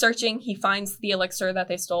while he's searching, he finds the elixir that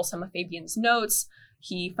they stole some of Fabian's notes.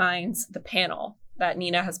 He finds the panel that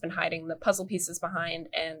Nina has been hiding the puzzle pieces behind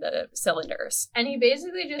and the cylinders. And he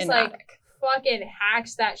basically just fucking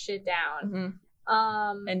hacks that shit down.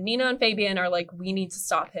 Mm-hmm. And Nina and Fabian are like, we need to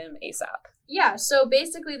stop him ASAP. Yeah, so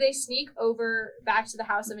basically they sneak over back to the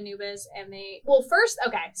house of Anubis and first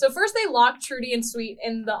they lock Trudy and Sweet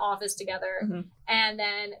in the office together. Mm-hmm. And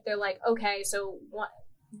then they're like, okay, so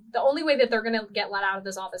the only way that they're going to get let out of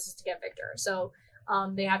this office is to get Victor. So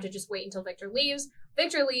they have to just wait until Victor leaves.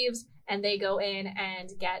 Victor leaves and they go in and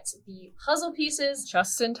get the puzzle pieces.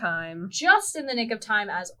 Just in time. Just in the nick of time,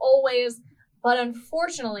 as always. But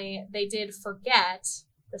unfortunately, they did forget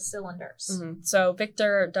the cylinders. Mm-hmm. So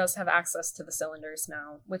Victor does have access to the cylinders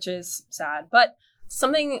now, which is sad. But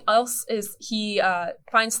something else is he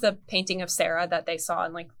finds the painting of Sarah that they saw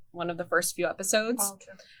in one of the first few episodes. Oh,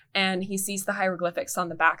 true. And he sees the hieroglyphics on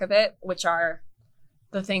the back of it, which are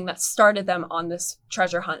the thing that started them on this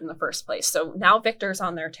treasure hunt in the first place. So now Victor's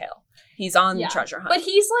on their tail. He's on the treasure hunt. But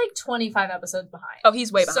he's 25 episodes behind. Oh,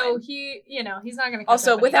 he's way behind. So he's not going to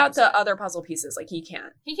also, without the other puzzle pieces, he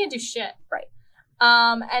can't. He can't do shit. Right.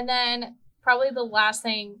 And then probably the last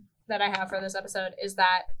thing that I have for this episode is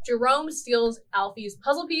that Jerome steals Alfie's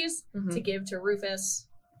puzzle piece to give to Rufus.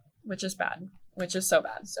 Which is bad. Which is so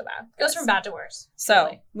bad. So bad. Goes from bad to worse. So,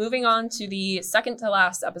 really. Moving on to the second to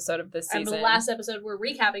last episode of this season. And the last episode we're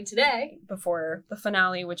recapping today. Before the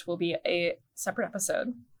finale, which will be a separate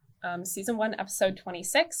episode. Season 1, episode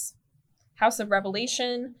 26. House of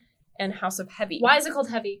Revelation and House of Heavy. Why is it called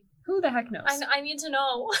Heavy? Who the heck knows? I need to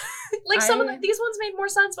know. Some of these ones made more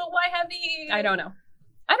sense, but why Heavy? I don't know.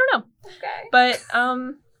 Okay. But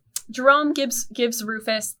Jerome gives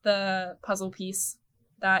Rufus the puzzle piece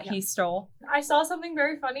that he stole. I saw something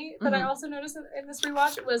very funny that I also noticed in this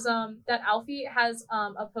rewatch. It was that Alfie has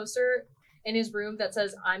a poster in his room that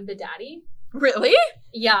says, "I'm the daddy." Really?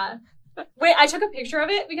 Yeah. Wait, I took a picture of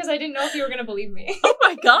it because I didn't know if you were going to believe me. Oh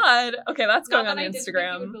my god. Okay, that's going on Instagram.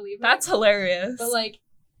 Instagram. Didn't believe that's hilarious. But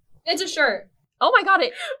it's a shirt. Oh my god,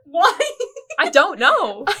 Why? I don't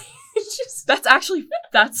know.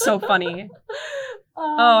 That's so funny.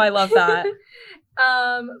 I love that.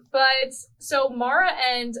 But so Mara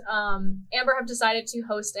and Amber have decided to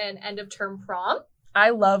host an end of term prom. I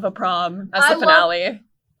love a prom as the finale.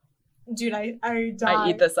 Dude, I die. I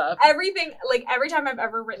eat this up. Everything, every time I've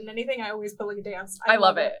ever written anything, I always put a dance. I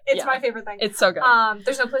love it. It's my favorite thing. It's so good.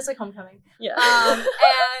 There's no place like homecoming. Yeah. And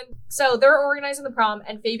so they're organizing the prom,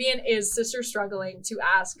 and Fabian is sister struggling to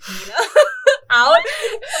ask Nina out.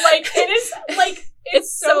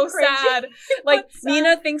 It's so sad.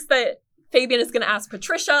 Nina thinks that Fabian is going to ask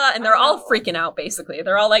Patricia, and they're all freaking out, basically.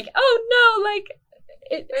 They're all like, oh no,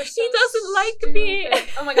 he doesn't like me.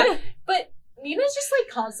 Oh my god. But Nina's just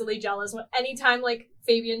constantly jealous when anytime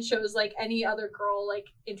Fabian shows any other girl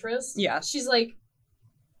interest. Yeah. She's like,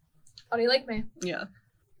 how do you like me? Yeah.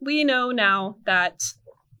 We know now that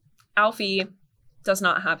Alfie does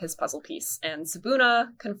not have his puzzle piece, and Sabuna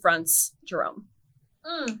confronts Jerome.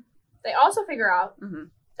 They also figure out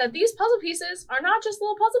that these puzzle pieces are not just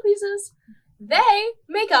little puzzle pieces. They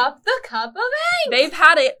make up the cup of ink. They've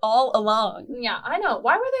had it all along. Yeah, I know.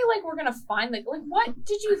 Why were they we're gonna find what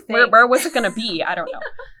did you think? Where was it gonna be? I don't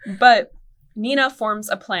know. But Nina forms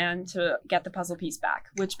a plan to get the puzzle piece back,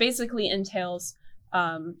 which basically entails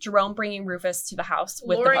Jerome bringing Rufus to the house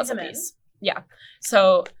with the puzzle piece. Yeah.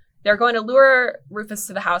 So they're going to lure Rufus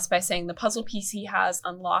to the house by saying the puzzle piece he has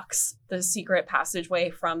unlocks the secret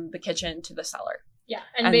passageway from the kitchen to the cellar. Yeah,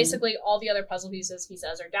 and basically all the other puzzle pieces, he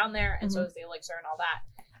says, are down there, and so is the elixir and all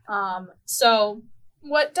that. So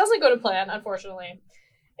what doesn't go to plan, unfortunately,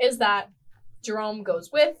 is that Jerome goes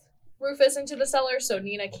with Rufus into the cellar, so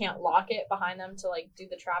Nina can't lock it behind them to do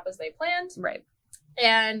the trap as they planned. Right.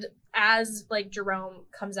 And as Jerome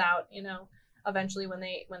comes out, eventually when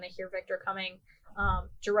they hear Victor coming,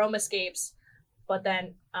 Jerome escapes. But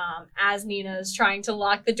then, as Nina is trying to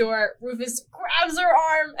lock the door, Rufus grabs her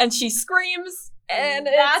arm. And she screams, and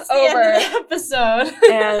that's it's over. The end of the episode.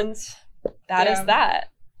 And that is that.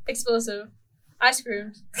 Explosive. I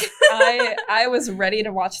screamed. I was ready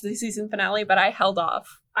to watch the season finale, but I held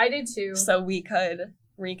off. I did too. So we could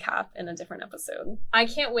recap in a different episode. I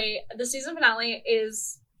can't wait. The season finale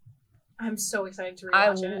is... I'm so excited to I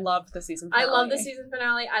rewatch it. love the season finale. I love the season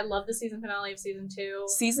finale. I love the season finale of season 2.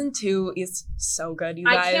 Season 2 is so good, you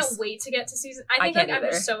guys. I can't wait to get to season. I think can't I'm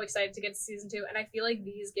either. just so excited to get to season 2, and I feel like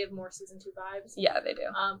these give more season 2 vibes. Yeah, they do.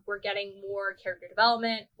 We're getting more character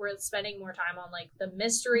development. We're spending more time on like the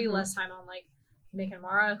mystery, Mhm. less time on like Mick and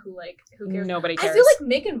Mara, who cares? Nobody cares. I feel like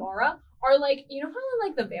Mick and Mara are like, you know how in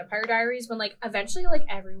like the Vampire Diaries when like eventually like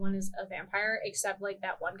everyone is a vampire except like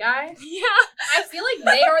that one guy. Yeah. I feel like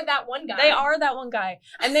they are that one guy. They are that one guy.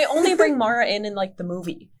 And they only bring Mara in like the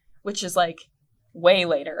movie, which is like way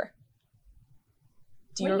later.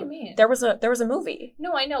 What do you mean? There was a movie.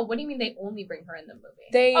 No, I know. What do you mean they only bring her in the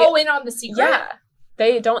movie? In on The Secret? Yeah.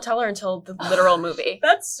 They don't tell her until the literal movie.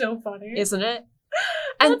 That's so funny. Isn't it?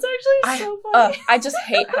 And that's actually so funny. I just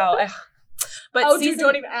hate how but dude,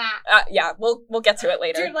 don't even yeah, we'll get to it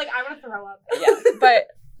later. Dude, like I want to throw up. Yeah. But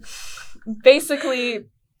basically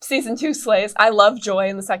season 2 slays. I love Joy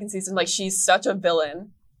in the second season. Like she's such a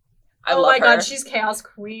villain. I love her. Oh my god, she's Chaos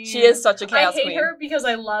Queen. She is such a Chaos Queen. I hate her because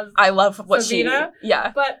I love what Sabina,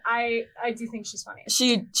 yeah. But I do think she's funny.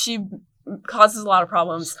 She causes a lot of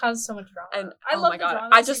problems. She causes so much drama. And I love my the god, drama.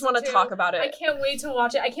 I just want to talk about it. I can't wait to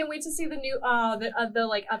watch it. I can't wait to see the new the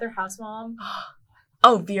like other house mom.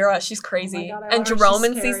 Oh, Vera, she's crazy. Oh my god, and Jerome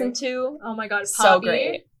in season 2. Oh my god, Poppy. So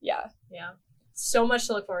great. Yeah. Yeah. So much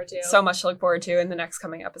to look forward to. So much to look forward to in the next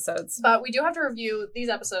coming episodes. But we do have to review these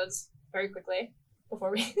episodes very quickly before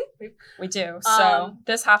we We do. So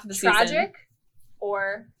this half of the season. Tragic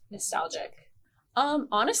or nostalgic?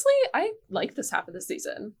 Honestly, I like this half of the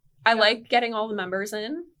season. I like getting all the members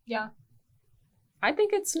in. Yeah. I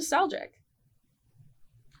think it's nostalgic.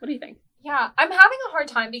 What do you think? Yeah, I'm having a hard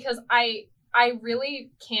time because I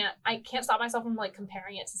really can't stop myself from like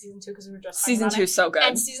comparing it to season 2 because we were just season 2 is so good.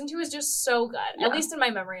 And season 2 is just so good. Yeah. At least in my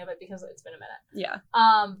memory of it because it's been a minute.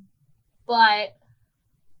 Yeah. But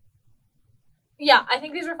yeah, I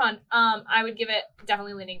think these were fun. I would give it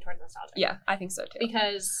definitely leaning towards nostalgia. Yeah, I think so too.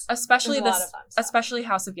 Because especially there's a lot of fun stuff. especially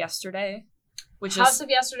House of Yesterday, which House is of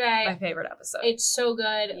Yesterday, my favorite episode. It's so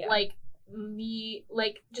good. Yeah. Like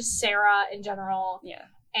just Sarah in general. Yeah.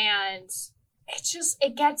 And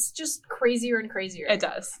it gets just crazier and crazier. It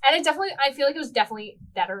does. And I feel like it was definitely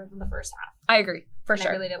better than the first half. I agree. For and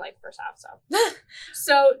sure. I really did like the first half, so.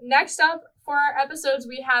 So next up for our episodes,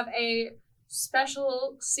 we have a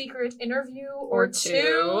special secret interview or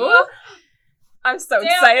two. I'm so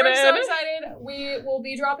excited. We're so excited. We will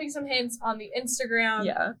be dropping some hints on the Instagram.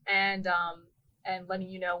 Yeah. And letting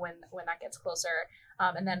you know when that gets closer.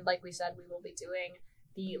 And then, like we said, we will be doing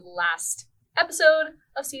the last episode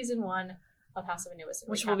of season 1 of House of Anubis,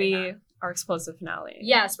 which will be our explosive finale.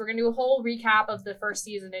 Yes, we're gonna do a whole recap of the first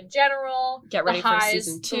season in general. Get ready the highs, for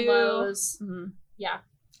season 2. The lows. Mm-hmm. Yeah,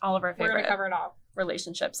 all of our favorite. We're gonna cover it all.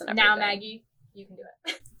 Relationships and everything. Now, Maggie, you can do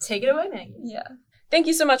it. Take it away, Maggie. Yeah. Thank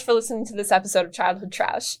you so much for listening to this episode of Childhood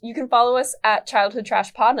Trash. You can follow us at Childhood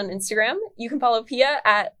Trash Pod on Instagram. You can follow Pia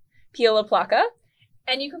at Pia La Placa.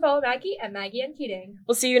 And you can follow Maggie at Maggie and Keating.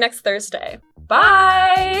 We'll see you next Thursday.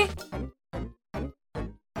 Bye!